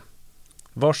kvinnan,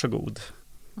 varsågod.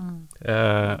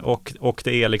 Och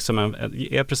det är liksom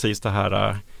är precis det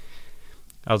här,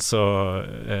 alltså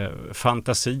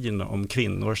fantasin om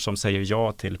kvinnor som säger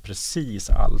ja till precis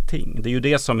allting. Det är ju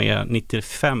det som är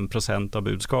 95% av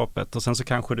budskapet, och sen så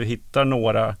kanske du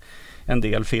hittar en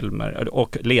del filmer,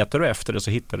 och letar du efter det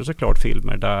så hittar du såklart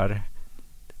filmer där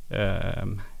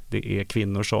det är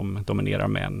kvinnor som dominerar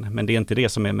män, men det är inte det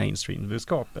som är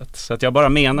mainstream-budskapet. Så att jag bara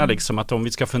menar liksom att om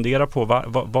vi ska fundera på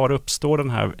var uppstår den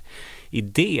här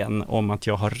idén om att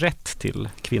jag har rätt till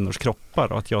kvinnors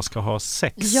kroppar och att jag ska ha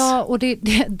sex. Ja, och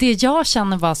det jag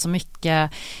känner var så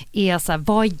mycket är så här,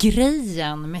 vad är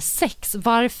grejen med sex?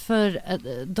 Varför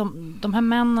de här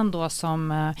männen då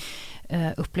som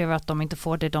upplever att de inte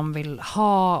får det de vill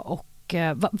ha, och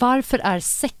varför är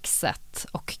sexet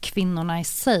och kvinnorna i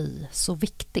sig så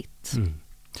viktigt?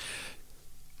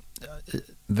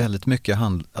 Väldigt mycket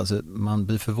alltså man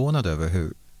blir förvånad över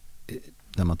hur,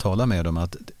 när man talar med dem,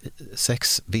 att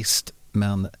sex visst,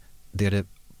 men det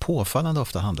påfallande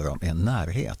ofta handlar om är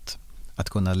närhet. Att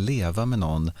kunna leva med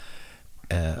någon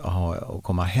och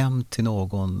komma hem till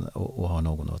någon och ha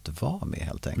någon att vara med,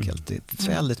 helt enkelt. Det är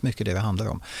väldigt mycket det handlar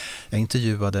om. Jag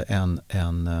intervjuade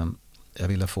jag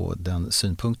ville få den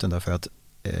synpunkten därför att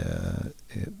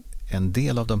en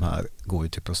del av de här går ju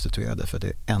till prostituerade, för det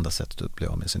är enda sättet att bli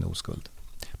av med sin oskuld.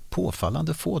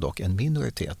 Påfallande få dock en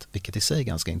minoritet, vilket i sig är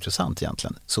ganska intressant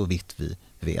egentligen, så vitt vi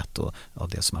vet och av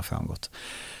det som har framgått.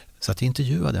 Så att jag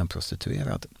intervjuade en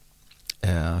prostituerad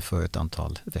för ett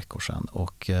antal veckor sedan,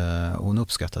 och hon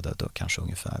uppskattade då kanske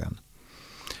ungefär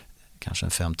kanske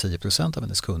 5-10% av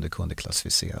hennes kunder kunde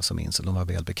klassificeras som incel. De var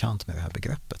väl bekant med det här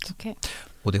begreppet. Okay.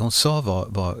 Och det hon sa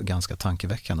var ganska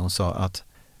tankeväckande. Hon sa att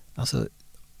alltså,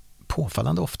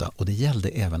 påfallande ofta, och det gällde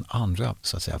även andra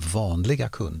så att säga vanliga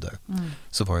kunder,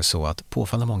 så var det så att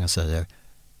påfallande många säger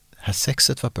här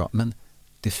sexet var bra, men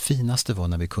det finaste var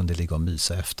när vi kunde ligga och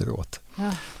mysa efteråt.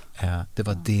 Ja. Det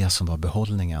var det som var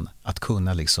behållningen, att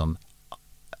kunna liksom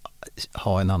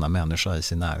ha en annan människa i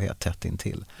sin närhet tätt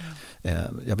intill.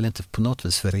 Jag vill inte på något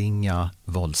vis förringa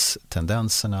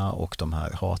våldstendenserna och de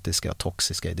här hatiska,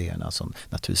 toxiska idéerna som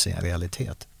naturligtvis är en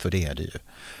realitet, för det är det ju.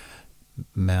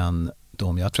 Men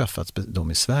de jag har träffat,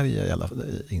 de i Sverige, alla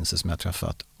incels som jag har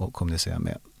träffat och kommunicerar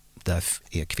med, där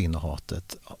är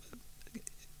kvinnohatet,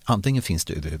 antingen finns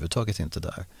det överhuvudtaget inte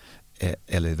där,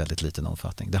 eller i väldigt liten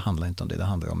omfattning. Det handlar inte om det, det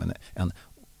handlar om en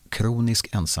kronisk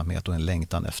ensamhet och en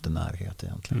längtan efter närhet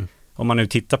egentligen. Om man nu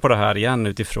tittar på det här igen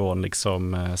utifrån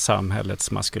liksom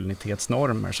samhällets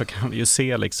maskulinitetsnormer, så kan vi ju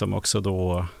se liksom också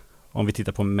då om vi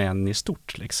tittar på män i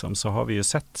stort liksom, så har vi ju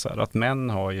sett så här att män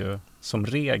har ju som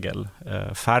regel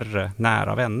färre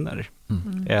nära vänner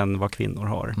än vad kvinnor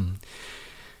har.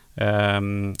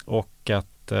 Och att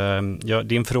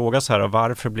din fråga så här,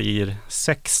 varför blir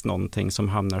sex någonting som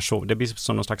hamnar så, det blir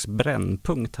som någon slags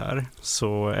brännpunkt här.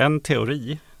 Så en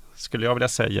teori skulle jag vilja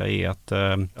säga är att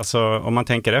alltså, om man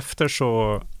tänker efter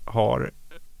så har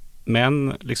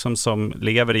män liksom som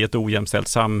lever i ett ojämställt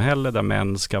samhälle där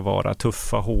män ska vara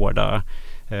tuffa, hårda,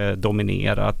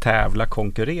 dominera, tävla,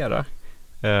 konkurrera,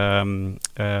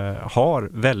 har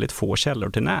väldigt få källor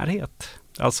till närhet.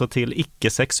 Alltså till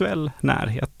icke-sexuell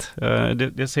närhet.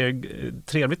 Det ser,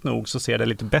 trevligt nog så ser det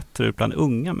lite bättre ut bland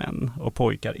unga män och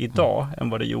pojkar idag än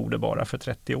vad det gjorde bara för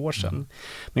 30 år sedan.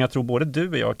 Men jag tror både du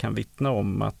och jag kan vittna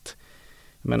om att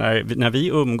när vi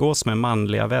umgås med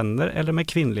manliga vänner eller med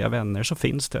kvinnliga vänner så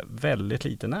finns det väldigt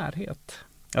lite närhet.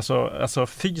 Alltså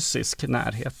fysisk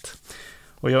närhet.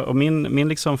 Och min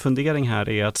liksom fundering här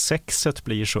är att sexet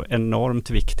blir så enormt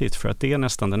viktigt för att det är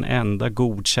nästan den enda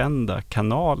godkända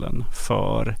kanalen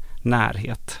för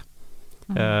närhet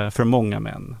för många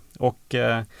män. Och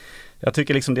jag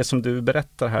tycker liksom det som du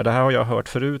berättar här, det här har jag hört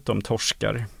förut om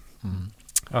torskar.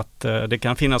 Att det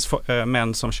kan finnas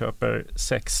män som köper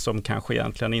sex som kanske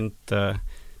egentligen inte,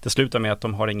 det slutar med att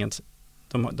de har ingen,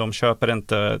 de köper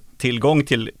inte tillgång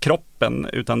till kroppen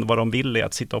utan vad de vill är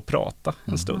att sitta och prata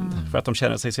en stund för att de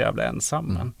känner sig så jävla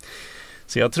ensamma.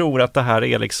 Så jag tror att det här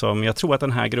är liksom, jag tror att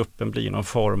den här gruppen blir någon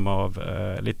form av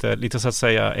lite så att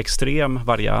säga extrem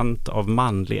variant av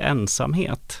manlig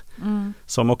ensamhet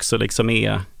som också liksom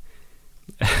är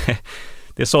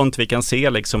det är sånt vi kan se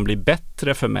liksom bli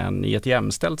bättre för män i ett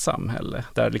jämställt samhälle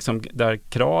där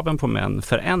kraven på män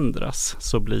förändras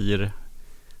så blir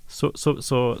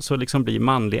liksom blir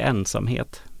manlig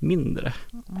ensamhet mindre.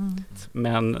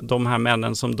 Men de här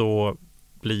männen som då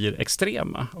blir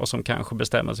extrema och som kanske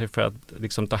bestämmer sig för att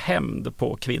liksom ta hämnd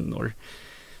på kvinnor,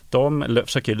 de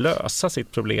försöker lösa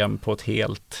sitt problem på ett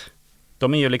helt...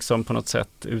 De är ju liksom på något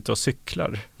sätt ute och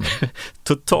cyklar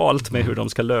totalt med hur de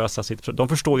ska lösa sitt problem. De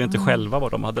förstår ju inte själva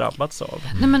vad de har drabbats av.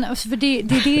 Nej, men för det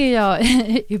är det jag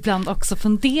ibland också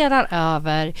funderar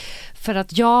över. För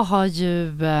att jag har ju,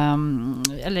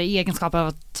 eller i egenskap av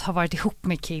att ha varit ihop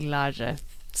med killar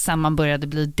sen man började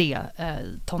bli det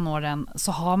tonåren,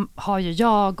 så har ju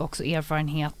jag också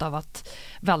erfarenhet av att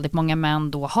väldigt många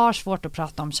män då har svårt att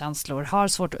prata om känslor, har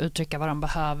svårt att uttrycka vad de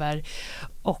behöver,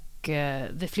 och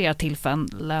vid flera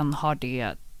tillfällen har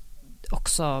det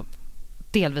också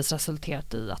delvis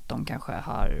resulterat i att de kanske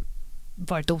har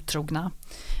varit otrogna.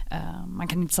 Man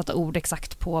kan inte sätta ord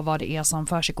exakt på vad det är som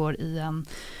försiggår i en,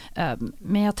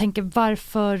 men jag tänker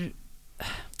varför,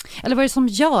 eller vad är det som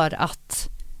gör att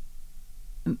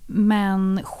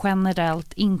män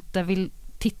generellt inte vill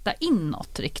titta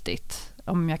inåt riktigt,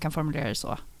 om jag kan formulera det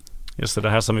så? Just det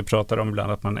här som vi pratar om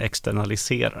ibland, att man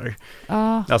externaliserar.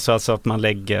 Alltså att man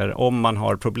lägger, om man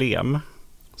har problem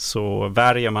så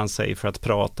värjer man sig för att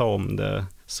prata om det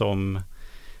som,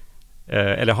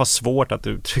 eller har svårt att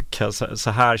uttrycka så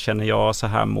här känner jag, så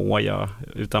här mår jag,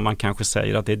 utan man kanske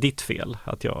säger att det är ditt fel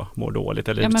att jag mår dåligt,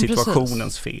 eller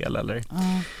situationens fel. Eller,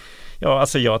 ja,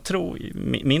 alltså jag tror,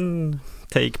 min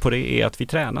take på det är att vi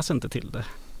tränas inte till det.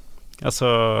 Alltså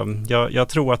jag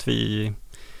tror att vi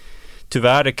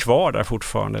tyvärr är kvar där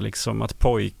fortfarande, liksom att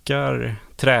pojkar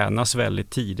tränas väldigt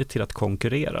tidigt till att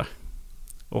konkurrera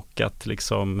och att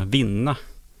liksom vinna,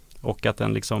 och att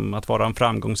att vara en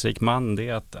framgångsrik man, det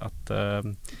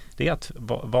är att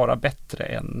vara bättre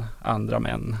än andra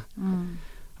män.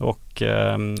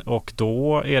 Och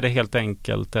då är det helt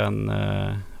enkelt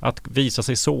att visa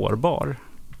sig sårbar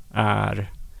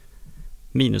är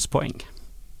minuspoäng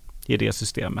i det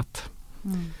systemet.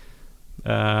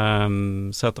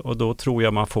 Så att, och då tror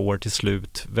jag man får till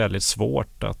slut väldigt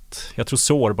svårt att, jag tror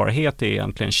sårbarhet är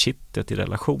egentligen kittet i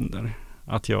relationer,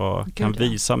 att jag kan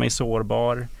visa mig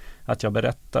sårbar, att jag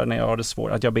berättar när jag har det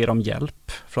svårt, att jag ber om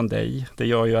hjälp från dig, det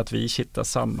gör ju att vi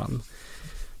kittas samman.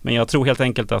 Men jag tror helt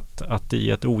enkelt att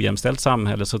i ett ojämställt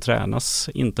samhälle så tränas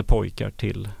inte pojkar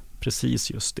till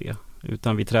precis just det,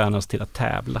 utan vi tränas till att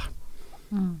tävla.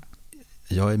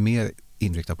 Jag är mer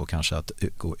inriktad på kanske att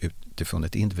gå utifrån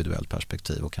ett individuellt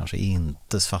perspektiv och kanske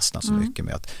inte fastna så mycket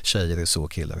med att tjejer är så,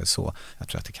 killar är så. Jag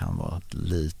tror att det kan vara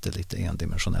lite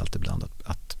endimensionellt ibland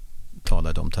att tala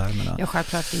i de termerna. Ja,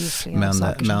 självklart, det är ju flera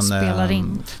saker som spelar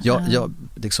in.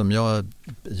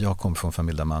 Jag kom från en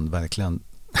familj där man verkligen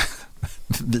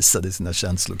visade sina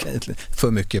känslor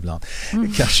för mycket ibland.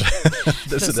 Kanske.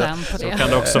 Så kan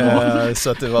det också vara. Så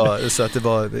att det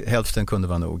var hälften kunde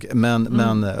vara nog.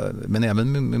 Men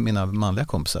även med mina manliga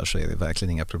kompisar så är det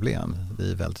verkligen inga problem.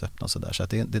 Vi är väldigt öppna och sådär. Så att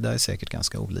det där är säkert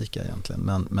ganska olika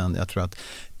egentligen. Men jag tror att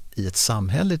i ett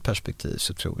samhälleligt perspektiv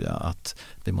så tror jag att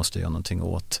vi måste göra någonting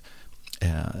åt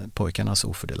pojkarnas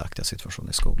ofördelaktiga situation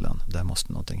i skolan. Där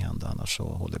måste någonting hända, annars så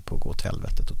håller det på att gå åt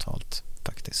helvete totalt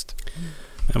faktiskt.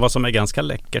 Men vad som är ganska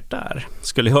läckert där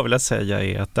skulle jag vilja säga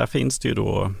är att där finns det ju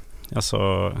då,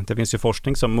 alltså det finns ju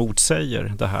forskning som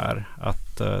motsäger det här,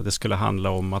 att det skulle handla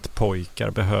om att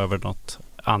pojkar behöver något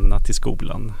annat i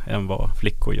skolan än vad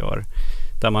flickor gör.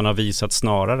 Där man har visat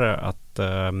snarare att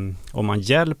om man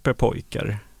hjälper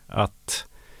pojkar att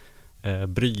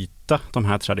bryta de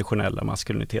här traditionella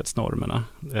maskulinitetsnormerna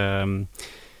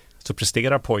så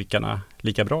presterar pojkarna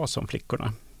lika bra som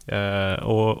flickorna.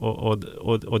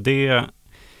 Och det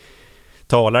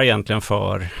talar egentligen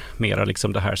för mera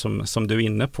liksom det här som du är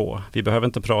inne på. Vi behöver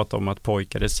inte prata om att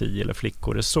pojkar är si eller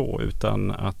flickor är så,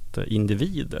 utan att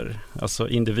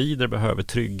individer behöver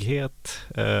trygghet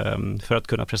för att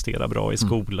kunna prestera bra i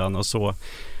skolan och så.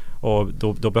 Och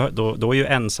då är ju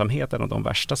ensamhet en av de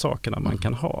värsta sakerna man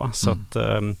kan ha. Så att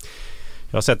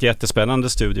jag har sett jättespännande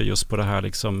studier just på det här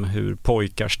liksom hur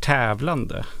pojkars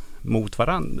tävlande mot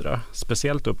varandra,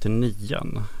 speciellt upp till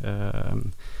 9:an,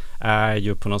 är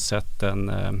ju på något sätt den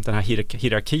här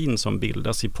hierarkin som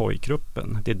bildas i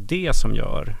pojkgruppen. Det är det som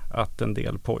gör att en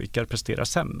del pojkar presterar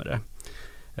sämre.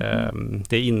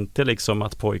 Det är inte liksom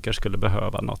att pojkar skulle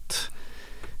behöva något.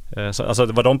 Alltså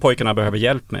vad de pojkarna behöver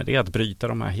hjälp med, det är att bryta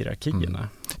de här hierarkierna.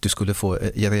 Du skulle få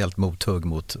rejält mothugg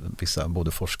mot vissa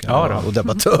både forskare och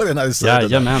debattörerna i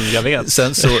Jajamän, jag vet.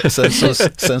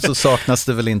 Sen så saknas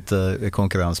det väl inte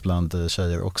konkurrens bland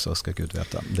tjejer också, ska Gud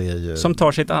veta. Det är ju som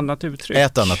tar sitt annat uttryck.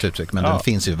 Ett annat uttryck, men den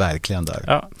finns ju verkligen där.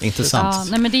 Ja. Intressant. Ja,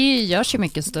 nej, men det görs ju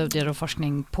mycket studier och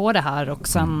forskning på det här, och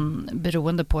sen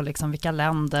beroende på liksom vilka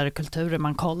länder, kulturer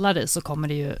man kollar i, så kommer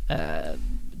det ju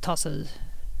ta sig...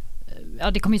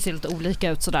 Ja, det kommer ju se lite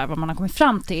olika ut sådär vad man har kommit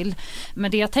fram till.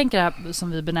 Men det jag tänker här,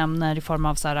 som vi benämner i form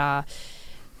av så här,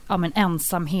 ja, men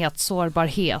ensamhet,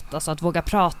 sårbarhet, alltså att våga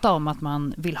prata om att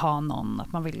man vill ha någon,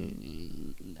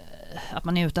 att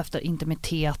man är ute efter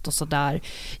intimitet och sådär.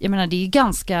 Jag menar, det är ju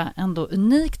ganska ändå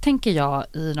unikt, tänker jag,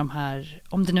 i de här,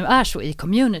 om det nu är så i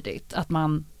communityt, att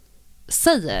man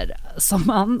säger som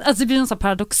man, alltså det blir så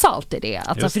paradoxalt i det,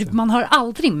 alltså, för man hör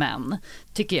aldrig män,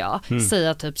 tycker jag,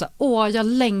 säga typ så här, jag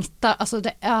längtar, alltså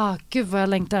gud vad jag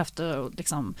längtar efter att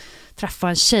liksom träffa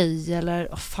en tjej,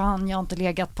 eller fan, jag har inte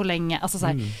legat på länge, alltså så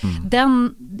här,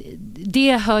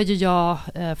 det hör ju jag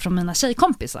från mina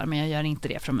tjejkompisar, men jag gör inte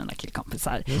det från mina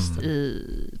killkompisar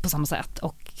på samma sätt.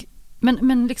 Och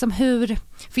men liksom hur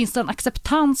finns det en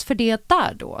acceptans för det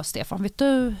där då, Stefan? Vet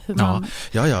du hur man...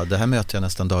 Ja, det här möter jag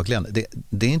nästan dagligen.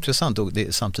 Det är intressant, och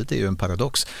samtidigt är det ju en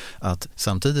paradox att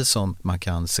samtidigt som man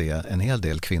kan se en hel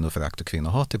del kvinnoförakt och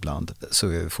kvinnohat ibland,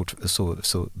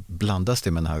 så blandas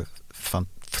det med den här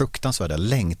fruktansvärda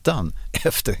längtan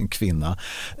efter en kvinna,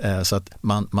 så att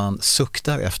man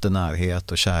suktar efter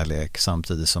närhet och kärlek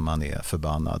samtidigt som man är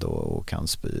förbannad och kan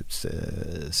spy ut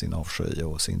sin avsky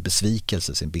och sin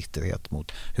besvikelse, sin bitterhet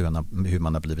mot hur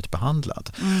man har blivit behandlad.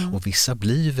 Och vissa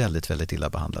blir väldigt, väldigt illa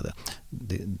behandlade.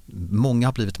 Många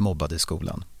har blivit mobbade i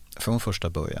skolan från första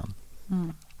början.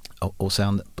 Och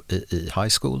sen i high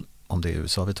school, om det är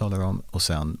USA vi talar om, och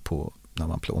sen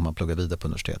om man pluggar vidare på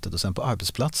universitetet, och sen på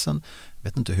arbetsplatsen, jag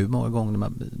vet inte hur många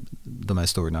gånger de här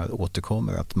historierna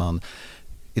återkommer, att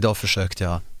idag försökte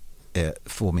jag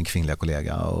få min kvinnliga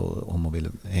kollega om hon ville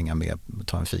hänga med,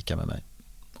 ta en fika med mig.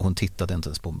 Och hon tittade inte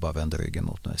ens på mig, bara vände ryggen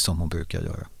mot mig som hon brukar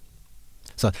göra.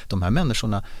 Så att de här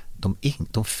människorna,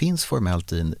 de finns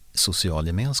formellt i en social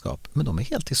gemenskap, men de är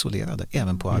helt isolerade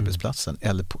även på arbetsplatsen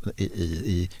eller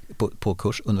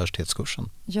på universitetskursen.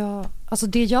 Ja, alltså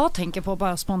det jag tänker på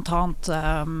bara spontant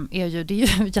är ju, det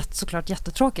är ju såklart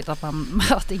jättetråkigt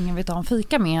att ingen vill ta en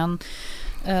fika med en.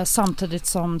 Samtidigt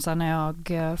som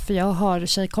för jag har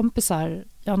tjejkompisar,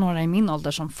 jag har några i min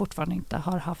ålder som fortfarande inte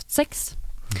har haft sex.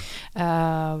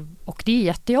 Och det är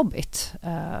jättejobbigt,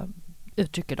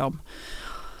 uttrycker de.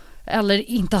 Eller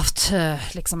inte haft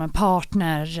liksom en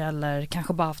partner, eller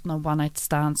kanske bara haft no one night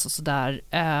stands och sådär.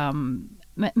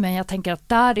 Men jag tänker att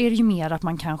där är det ju mer att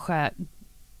man kanske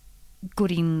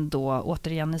går in då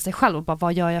återigen i sig själv och bara,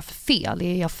 vad gör jag för fel?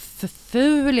 Är jag för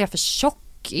ful? Är jag för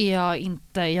tjock?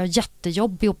 Är jag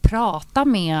jättejobbig att prata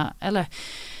med? Eller,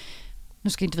 nu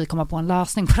ska inte vi komma på en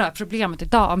lösning på det här problemet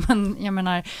idag, men jag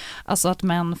menar alltså att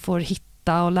män får hitta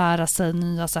hitta och lära sig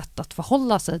nya sätt att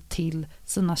förhålla sig till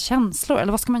sina känslor?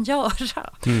 Eller vad ska man göra?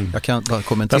 Jag kan bara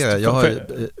kommentera.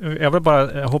 Jag vill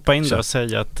bara hoppa in där och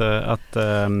säga att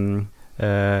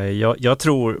jag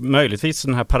tror möjligtvis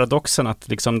den här paradoxen att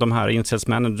liksom de här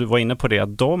incelsmännen, du var inne på det,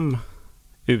 att de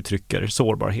uttrycker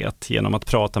sårbarhet genom att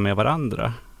prata med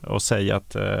varandra och säga att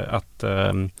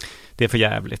det är för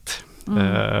jävligt.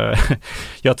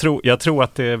 Jag tror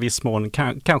att det viss mån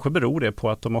kanske beror det på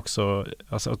att de också,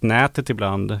 alltså att nätet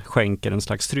ibland skänker en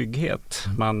slags trygghet.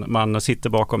 Man sitter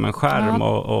bakom en skärm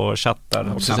och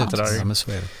chattar och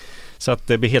sådär. Så att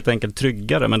det blir helt enkelt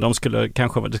tryggare, men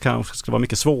det kanske skulle vara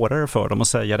mycket svårare för dem att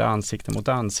säga det ansikte mot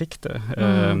ansikte.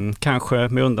 Kanske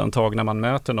med undantag när man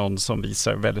möter någon som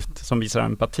visar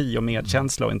empati och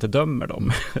medkänsla och inte dömer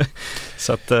dem.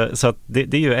 så att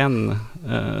det är ju en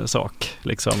sak.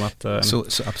 Liksom att, så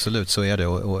absolut, så är det,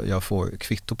 och jag får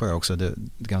kvitto på det också. Det är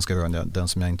ganska rörande. Den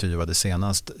som jag intervjuade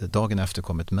senast, dagen efter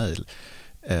kom ett mejl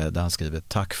där han skriver: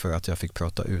 tack för att jag fick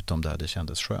prata ut om det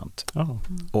kändes skönt.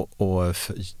 Och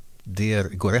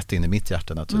det går rätt in i mitt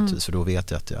hjärta naturligtvis, för då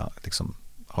vet jag att jag liksom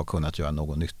har kunnat göra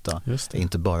någon nytta.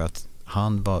 Inte bara att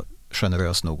han var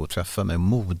generös nog att träffa mig,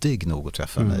 modig nog att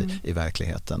träffa mig i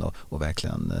verkligheten och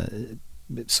verkligen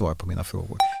svara på mina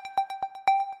frågor.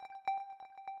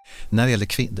 När det gäller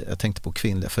jag tänkte på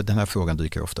kvinnliga, för den här frågan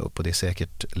dyker ofta upp och det är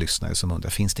säkert lyssnare som undrar,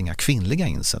 finns det inga kvinnliga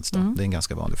incels då? Det är en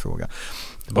ganska vanlig fråga.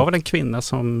 Det var väl en kvinna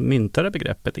som myntade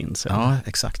begreppet incel? Ja,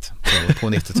 exakt. På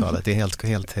 90-talet. Det är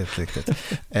helt riktigt.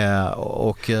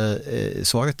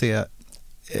 Svaret är,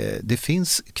 det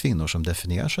finns kvinnor som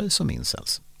definierar sig som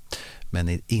incels. Men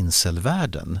i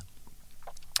incelvärlden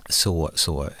så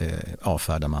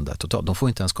avfärdar man det totalt. De får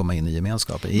inte ens komma in i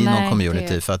gemenskapen i någon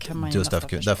community för att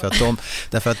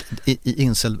därför att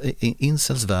i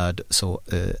incels värld så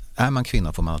är man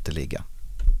kvinna får man alltid ligga.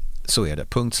 Så är det,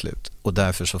 punkt slut. Och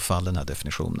därför så faller den här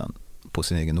definitionen på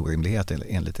sin egen orimlighet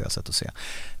enligt deras sätt att se.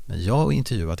 Men jag har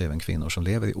intervjuat även kvinnor som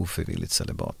lever i ofrivilligt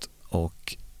celibat,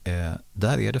 och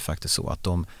där är det faktiskt så att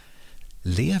de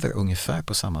lever ungefär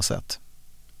på samma sätt.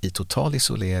 I total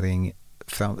isolering,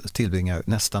 tillbringar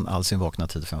nästan all sin vakna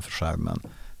tid framför skärmen,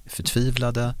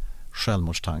 förtvivlade,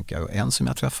 självmordstankar, och en som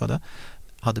jag träffade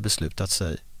hade beslutat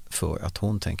sig för att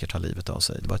hon tänker ta livet av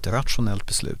sig. Det var ett rationellt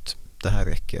beslut. Det här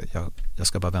räcker. Jag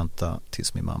ska bara vänta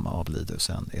tills min mamma avlider,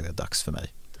 sen är det dags för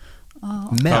mig.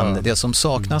 Men det som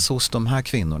saknas hos de här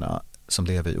kvinnorna som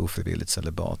lever i ofrivilligt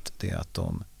celibat, det är att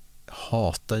de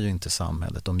hatar ju inte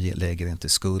samhället. De lägger inte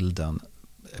skulden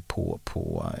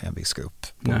på en viss grupp,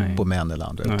 på män eller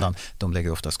andra, utan de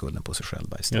lägger ofta skulden på sig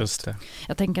själva istället. Just det.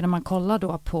 Jag tänker när man kollar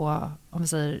då på, om vi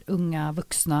säger unga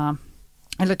vuxna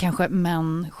eller kanske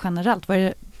män generellt,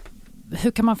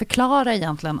 hur kan man förklara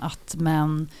egentligen att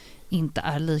män inte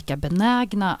är lika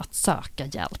benägna att söka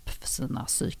hjälp för sina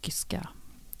psykiska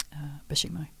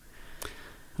bekymmer?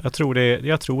 Jag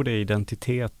tror det är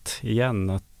identitet igen,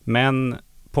 att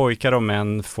pojkar och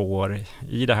män får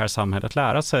i det här samhället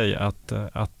lära sig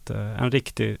att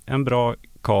en bra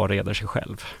karl reder sig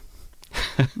själv.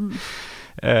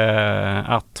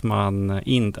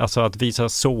 Att visa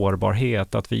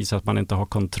sårbarhet, att visa att man inte har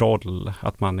kontroll,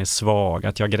 att man är svag,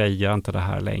 att jag grejar inte det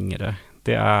här längre.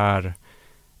 Det är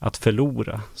att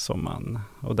förlora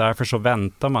och därför så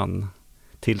väntar man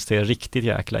tills det är riktigt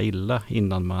jäkla illa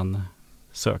innan man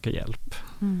söker hjälp.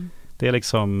 Det är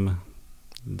liksom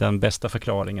den bästa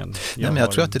förklaringen.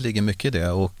 Jag tror att det ligger mycket i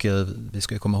det, och vi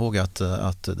ska komma ihåg att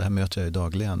det här möter jag ju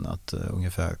dagligen, att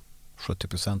ungefär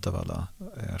 70% av alla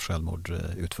självmord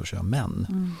utförs av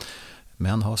män.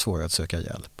 Män har svårare att söka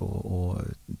hjälp, och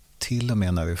till och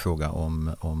med när det är fråga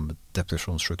om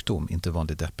depressionssjukdom, inte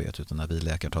vanlig deppighet, utan när vi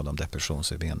läkare talar om depression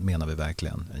så menar vi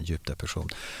verkligen en djup depression.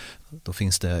 Då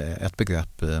finns det ett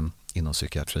begrepp inom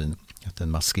psykiatrin, att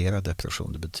en maskerad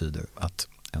depression, det betyder att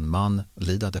en man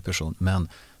lider av depression, men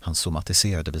han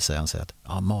somatiserar, det vill säga han säger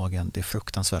att magen, det är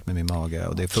fruktansvärt med min mage,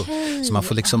 och det är så man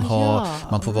får liksom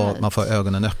man får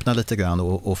ögonen öppna lite grann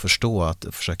och förstå, att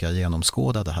försöka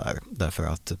genomskåda det här, därför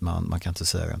att man kan inte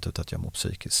säga rent ut att jag mår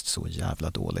psykiskt så jävla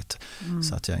dåligt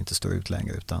så att jag inte står ut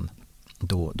längre, utan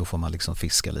då får man liksom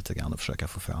fiska lite grann och försöka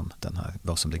få fram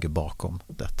vad som ligger bakom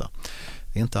detta.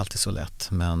 Det är inte alltid så lätt,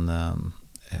 men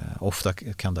ofta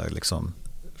kan det liksom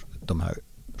de här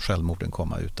självmorden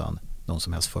komma utan någon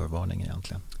som helst förvarning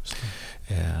egentligen.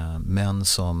 Men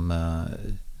som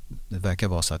det verkar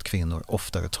vara så att kvinnor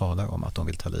oftare talar om att de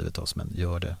vill ta livet av oss, men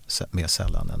gör det mer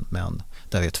sällan än män.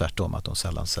 Där är det tvärtom, att de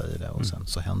sällan säger det, och sen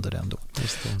så händer det ändå.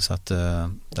 Så att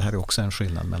det här är också en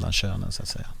skillnad mellan könen, så att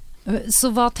säga. Så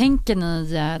vad tänker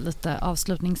ni lite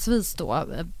avslutningsvis då?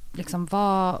 Liksom,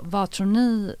 vad tror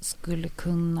ni skulle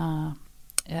kunna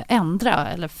ändra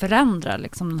eller förändra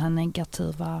liksom den här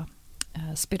negativa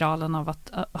spiralen av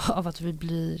att vi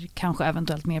blir kanske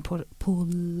eventuellt mer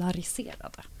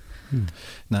polariserade.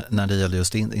 När det gäller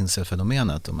just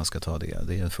incel-fenomenet, om man ska ta det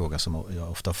är en fråga som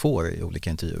jag ofta får i olika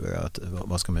intervjuer, att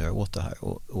vad ska man göra åt det här?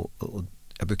 Och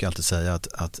jag brukar alltid säga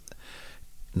att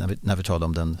när vi talar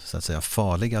om den så att säga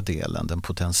farliga delen, den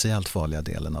potentiellt farliga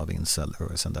delen av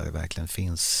incel-rörelsen, där det verkligen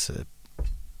finns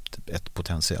ett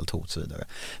potentiellt hot och så vidare,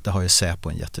 där har ju Säpo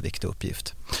en jätteviktig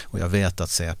uppgift. Och jag vet att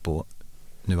Säpo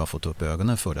nu har fått upp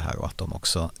ögonen för det här och att de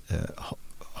också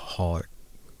har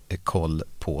koll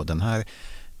på den här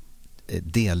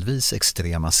delvis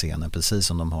extrema scenen, precis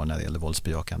som de har när det gäller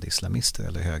våldsbejakande islamister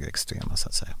eller högerextrema så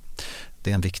att säga.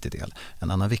 Det är en viktig del.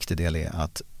 En annan viktig del är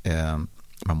att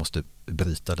man måste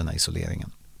bryta den här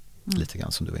isoleringen lite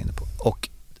grann som du var inne på. Och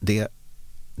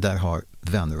där har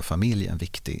vänner och familj en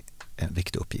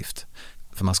viktig uppgift.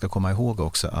 För man ska komma ihåg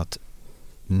också att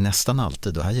nästan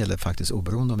alltid, och här gäller faktiskt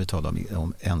oberoende om vi talar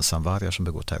om ensamvargar som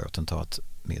begår terrorattentat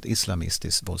med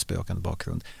islamistisk våldsbejakande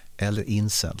bakgrund eller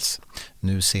incels.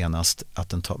 Nu senast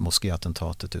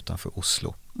moskéattentatet utanför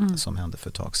Oslo som hände för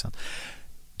ett tag sedan.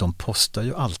 De postar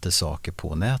ju alltid saker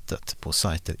på nätet, på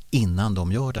sajter innan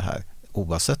de gör det här.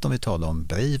 Oavsett om vi talar om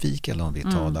Breivik eller om vi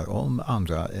talar om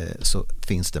andra så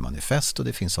finns det manifest och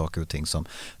det finns saker och ting som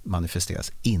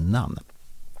manifesteras innan.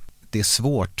 Det är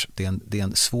svårt, det är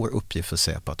en svår uppgift för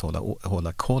Säpo att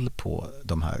hålla koll på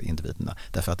de här individerna.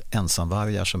 Därför att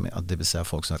ensamvargar, det vill säga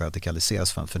folk som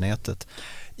radikaliseras framför nätet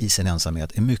i sin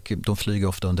ensamhet, de flyger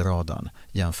ofta under radarn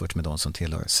jämfört med de som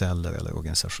tillhör celler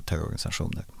eller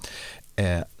terrororganisationer.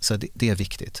 Så det är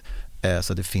viktigt.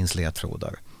 Så det finns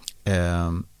ledtrådar.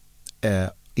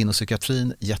 Inom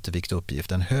psykiatrin, jätteviktig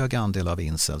uppgift. En hög andel av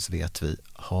incels vet vi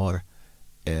har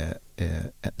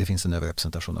det finns en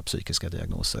överrepresentation av psykiska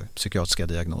diagnoser, psykiatriska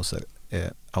diagnoser,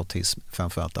 autism,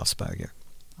 framförallt Asperger.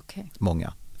 Okay.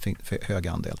 Många, hög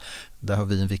andel. Där har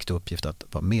vi en viktig uppgift att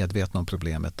vara medvetna om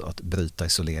problemet och att bryta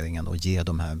isoleringen och ge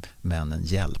de här männen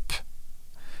hjälp.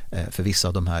 För vissa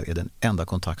av de här är den enda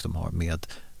kontakt de har med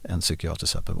en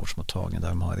psykiatrisk öppenvårdsmottagning där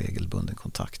de har regelbunden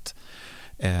kontakt.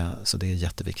 Så det är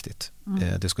jätteviktigt.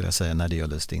 Det skulle jag säga när det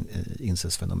gäller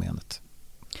incelsfenomenet.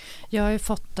 Jag har ju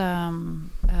fått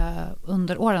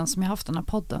under åren som jag haft den här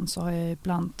podden så har jag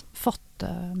ibland fått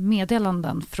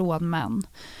meddelanden från män,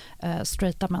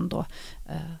 straighta män då,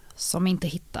 som inte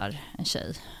hittar en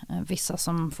tjej. Vissa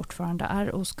som fortfarande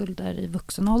är oskulder i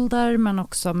vuxen ålder, men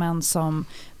också män som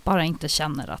bara inte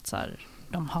känner att så här,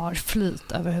 de har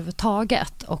flyt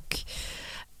överhuvudtaget, och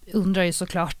undrar ju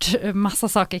såklart massa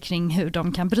saker kring hur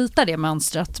de kan bryta det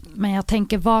mönstret. Men jag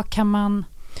tänker, vad kan man,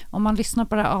 om man lyssnar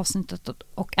på det här avsnittet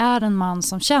och är en man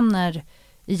som känner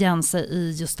igen sig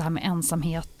i just det här med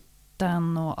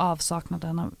ensamheten och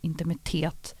avsaknaden av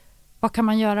intimitet, vad kan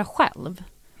man göra själv?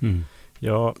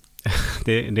 Ja,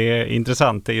 det är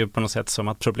intressant. Det är ju på något sätt som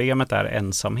att problemet är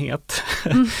ensamhet.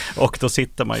 Och då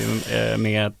sitter man ju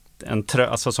med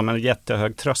alltså som en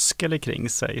jättehög tröskel kring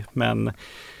sig. Men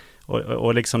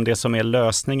och liksom det som är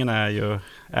lösningen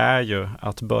är ju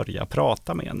att börja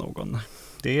prata med någon.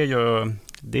 Det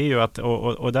är ju att,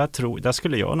 och där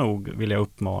skulle jag nog vilja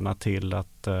uppmana till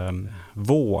att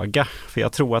våga. För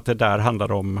jag tror att det där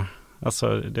handlar om,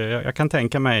 alltså jag kan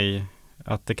tänka mig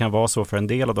att det kan vara så för en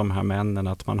del av de här männen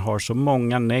att man har så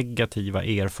många negativa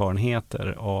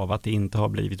erfarenheter av att det inte har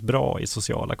blivit bra i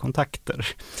sociala kontakter.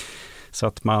 Så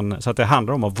att det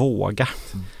handlar om att våga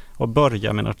och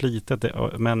börja med något litet.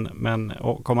 Men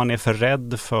om man är för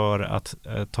rädd för att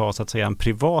ta så att säga en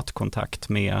privat kontakt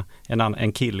med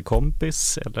en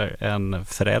killkompis eller en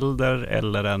förälder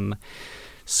eller en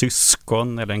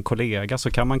syskon eller en kollega,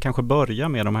 så kan man kanske börja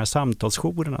med de här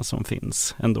samtalsjourerna som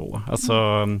finns ändå.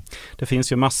 Alltså, det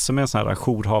finns ju massor med sådana här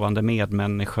jourhavande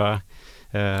medmänniska.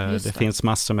 Det finns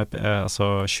massor med,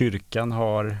 alltså kyrkan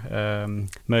har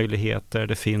möjligheter.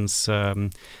 Det finns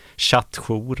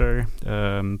chattjourer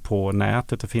på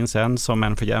nätet. Det finns en som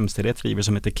Män för jämställdhet driver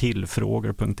som heter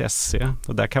killfrågor.se,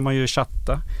 och där kan man ju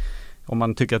chatta om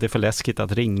man tycker att det är för läskigt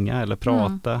att ringa eller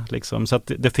prata. Liksom. Så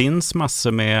att det finns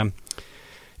massor med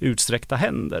utsträckta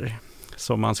händer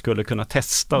som man skulle kunna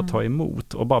testa och ta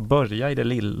emot och bara börja i det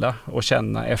lilla och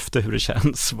känna efter hur det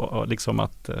känns liksom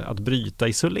att bryta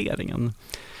isoleringen.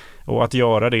 Och att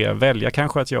välja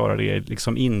kanske att göra det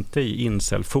liksom inte i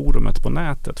incelforumet på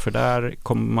nätet, för där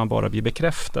kommer man bara bli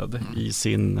bekräftad i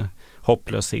sin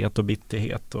hopplöshet och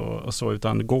bitterhet och så,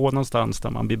 utan gå någonstans där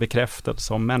man blir bekräftad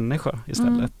som människa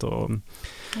istället.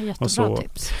 Jättebra så.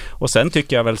 Tips. Och sen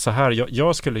tycker jag väl så här,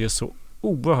 jag skulle ju så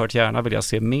oerhört gärna vilja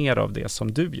se mer av det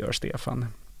som du gör, Stefan.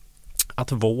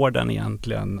 Att vården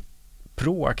egentligen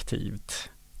proaktivt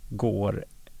går,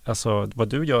 alltså vad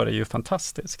du gör är ju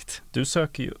fantastiskt. Du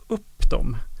söker ju upp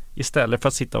dem istället för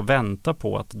att sitta och vänta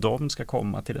på att de ska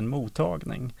komma till en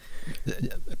mottagning.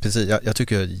 Precis, jag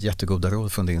tycker jättegoda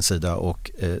råd från din sida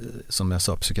och som jag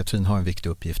sa, psykiatrin har en viktig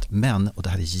uppgift. Men, och det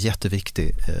här är en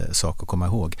jätteviktig sak att komma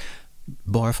ihåg,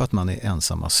 bara för att man är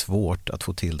ensam har svårt att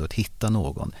få till det och hitta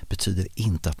någon betyder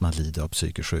inte att man lider av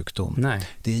psykisk sjukdom. Nej.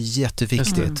 Det är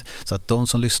jätteviktigt. Så att de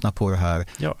som lyssnar på det här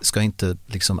ska inte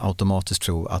liksom automatiskt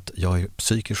tro att jag är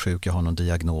psykiskt sjuk, jag har någon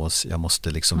diagnos, jag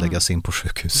måste liksom läggas in på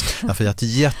sjukhus. Därför att det är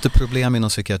ett jätteproblem inom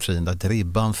psykiatrin där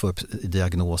dribban för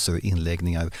diagnoser och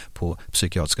inläggningar på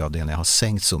psykiatriska avdelningar har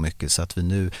sänkt så mycket så att vi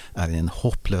nu är i en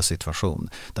hopplös situation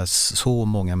där så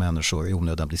många människor i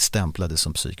onödan blir stämplade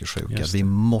som psykiskt sjuka. Vi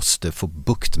måste få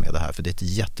bukt med det här för det är ett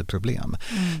jätteproblem.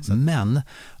 Men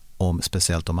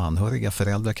speciellt om anhöriga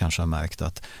föräldrar kanske har märkt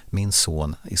att min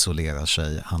son isolerar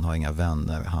sig, han har inga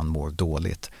vänner, han mår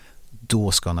dåligt.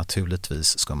 Då ska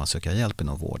man söka hjälp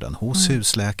inom vården hos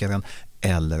husläkaren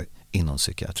eller inom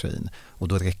psykiatrin. Och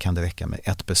då kan det räcka med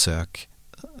ett besök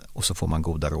och så får man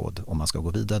goda råd om man ska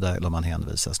gå vidare där eller om man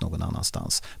hänvisas någon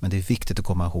annanstans. Men det är viktigt att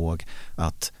komma ihåg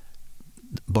att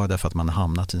bara därför att man har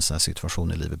hamnat i en sån här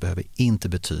situation i livet behöver inte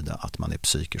betyda att man är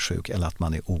psykiskt sjuk eller att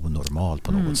man är onormal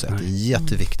på något sätt. Det är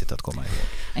jätteviktigt att komma ihåg.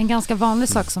 En ganska vanlig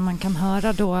sak som man kan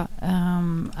höra då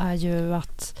är ju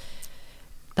att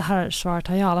det här svaret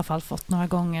har jag i alla fall fått några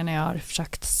gånger när jag har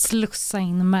försökt slussa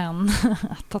in män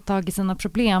att ta tag i sina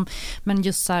problem. Men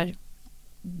just så här,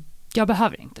 jag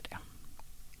behöver inte det.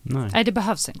 Nej, det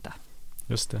behövs inte.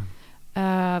 Just det.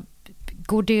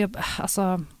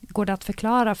 Går det att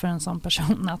förklara för en sån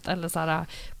person att, eller så här,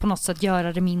 på något sätt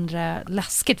göra det mindre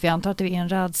läskigt? För jag antar att det är en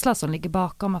rädsla som ligger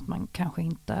bakom att man kanske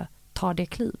inte tar det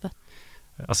klivet.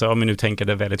 Alltså om vi nu tänker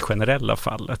det väldigt generella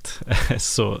fallet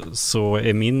så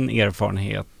är min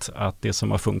erfarenhet att det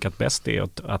som har funkat bäst är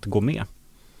att gå med.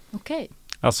 Okej.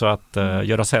 Alltså att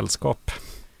göra sällskap.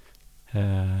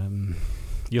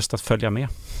 Just att följa med.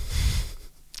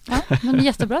 Ja, men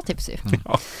jättebra tips ju.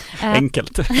 Ja,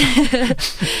 enkelt.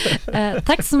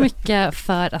 Tack så mycket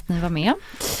för att ni var med.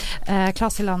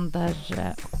 Claes Hylander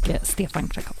och Stefan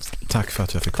Krakowski. Tack för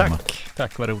att jag fick komma.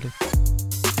 Tack, vad roligt.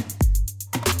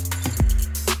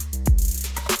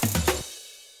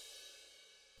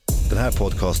 Den här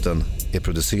podcasten är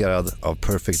producerad av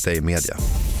Perfect Day Media.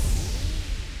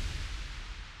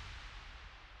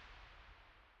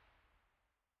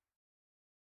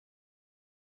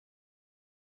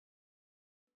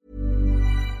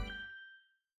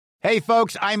 Hey,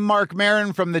 folks, I'm Mark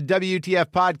Maron from the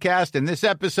WTF Podcast, and this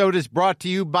episode is brought to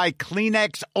you by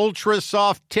Kleenex Ultra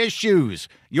Soft Tissues,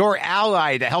 your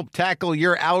ally to help tackle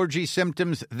your allergy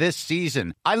symptoms this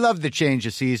season. I love the change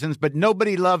of seasons, but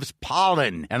nobody loves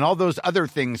pollen and all those other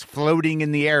things floating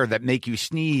in the air that make you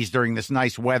sneeze during this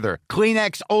nice weather.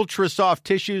 Kleenex Ultra Soft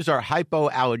Tissues are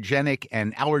hypoallergenic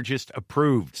and allergist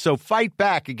approved, so fight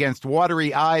back against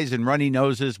watery eyes and runny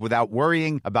noses without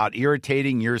worrying about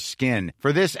irritating your skin.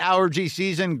 For this allergy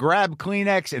season, grab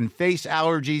Kleenex and face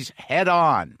allergies head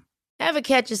on. Ever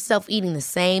catch yourself eating the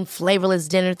same flavorless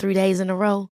dinner 3 days in a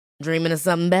row? Dreaming of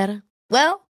something better?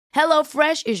 Well,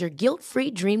 HelloFresh is your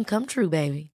guilt-free dream come true,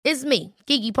 baby. It's me,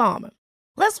 Keke Palmer.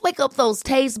 Let's wake up those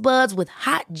taste buds with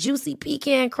hot, juicy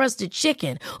pecan-crusted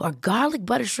chicken or garlic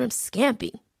butter shrimp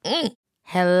scampi.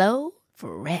 Hello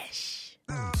Fresh.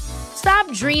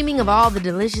 Stop dreaming of all the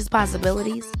delicious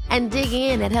possibilities and dig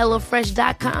in at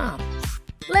HelloFresh.com.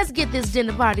 Let's get this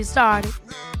dinner party started.